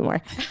that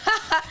anymore.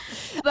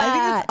 But I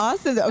think it's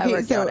awesome. Though. Okay,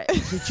 worked so on it.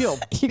 Did you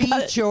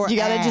beat your you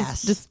gotta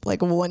ass. just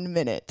like 1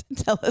 minute.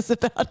 Tell us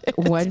about it.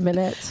 1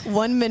 minute.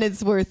 1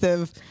 minute's worth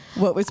of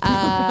what was pro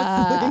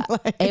wrestling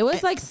like. It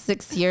was like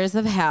 6 years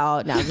of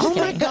hell. No, I'm just Oh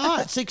my kidding.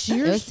 God, 6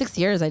 years? It was 6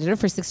 years. I did it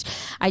for 6.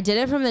 I did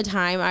it from the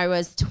time I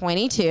was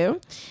 22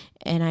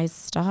 and I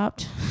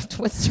stopped.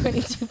 What's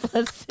 22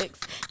 plus 6?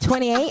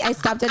 28. I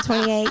stopped at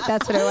 28.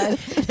 That's what it was.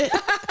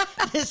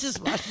 This is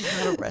why she's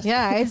not a wrestler.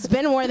 Yeah, it's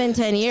been more than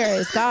 10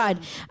 years. God.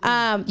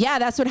 Yeah,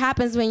 that's what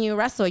happens when you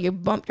wrestle. You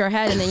bump your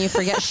head and then you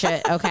forget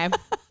shit. Okay.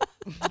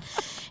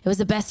 It was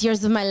the best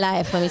years of my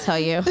life, let me tell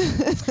you.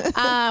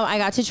 I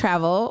got to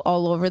travel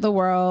all over the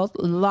world.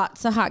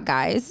 Lots of hot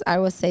guys. I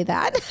will say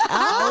that.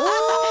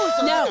 Oh,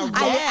 so No, you're a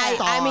I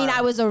rock mean, star.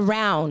 I was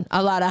around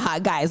a lot of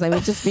hot guys. Let me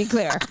just be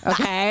clear.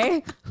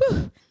 Okay.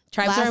 Whew.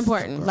 Tribes are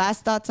important.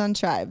 Last thoughts on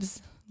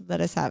tribes.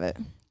 Let us have it.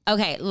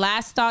 Okay.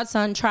 Last thoughts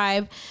on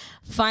tribe.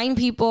 Find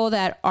people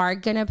that are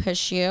going to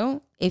push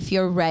you if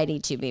you're ready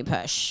to be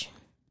pushed.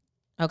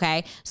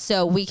 Okay.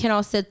 So we can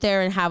all sit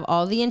there and have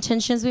all the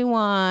intentions we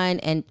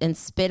want and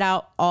spit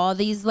out all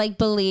these like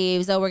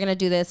beliefs. Oh, we're going to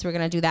do this. We're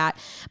going to do that.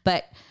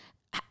 But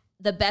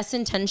the best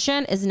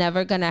intention is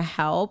never going to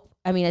help.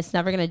 I mean, it's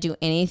never going to do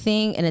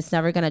anything, and it's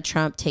never going to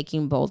trump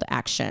taking bold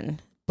action.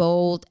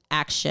 Bold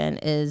action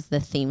is the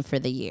theme for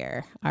the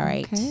year. All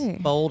right. Okay.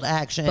 Bold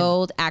action.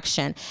 Bold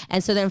action.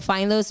 And so then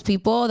find those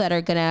people that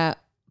are going to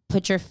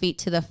put your feet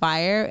to the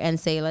fire and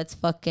say, let's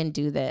fucking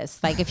do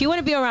this. Like if you want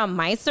to be around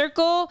my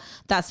circle,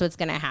 that's what's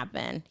going to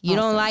happen. You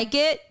don't like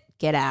it,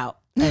 get out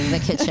of the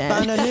kitchen.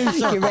 Find a new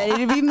circle. Get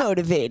ready to be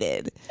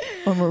motivated.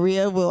 Or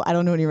Maria will, I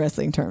don't know any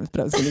wrestling terms,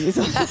 but I was going to use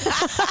them.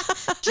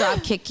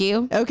 Drop kick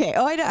you. Okay.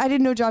 Oh, I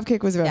didn't know drop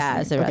kick was wrestling.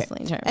 Yeah, it's a Okay.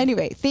 wrestling term.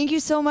 Anyway, thank you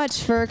so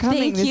much for coming.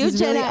 Thank this you, is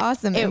really Jenna.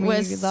 awesome. It and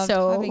was we loved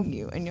so having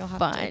you, and you'll have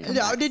fun. to come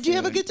No, back did you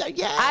have a soon. good time?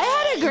 Yeah.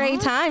 I had a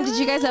great time. Did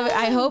you guys have?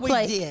 I hope We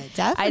like did.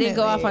 I didn't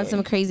go off on Definitely.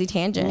 some crazy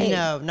tangent.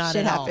 No, not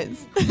Shit at all.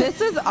 happens. This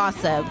is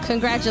awesome.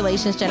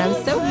 Congratulations, Jen. I'm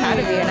so proud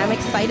of you, and I'm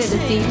excited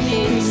to see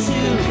you. See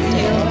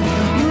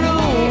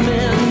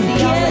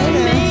y'all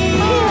later.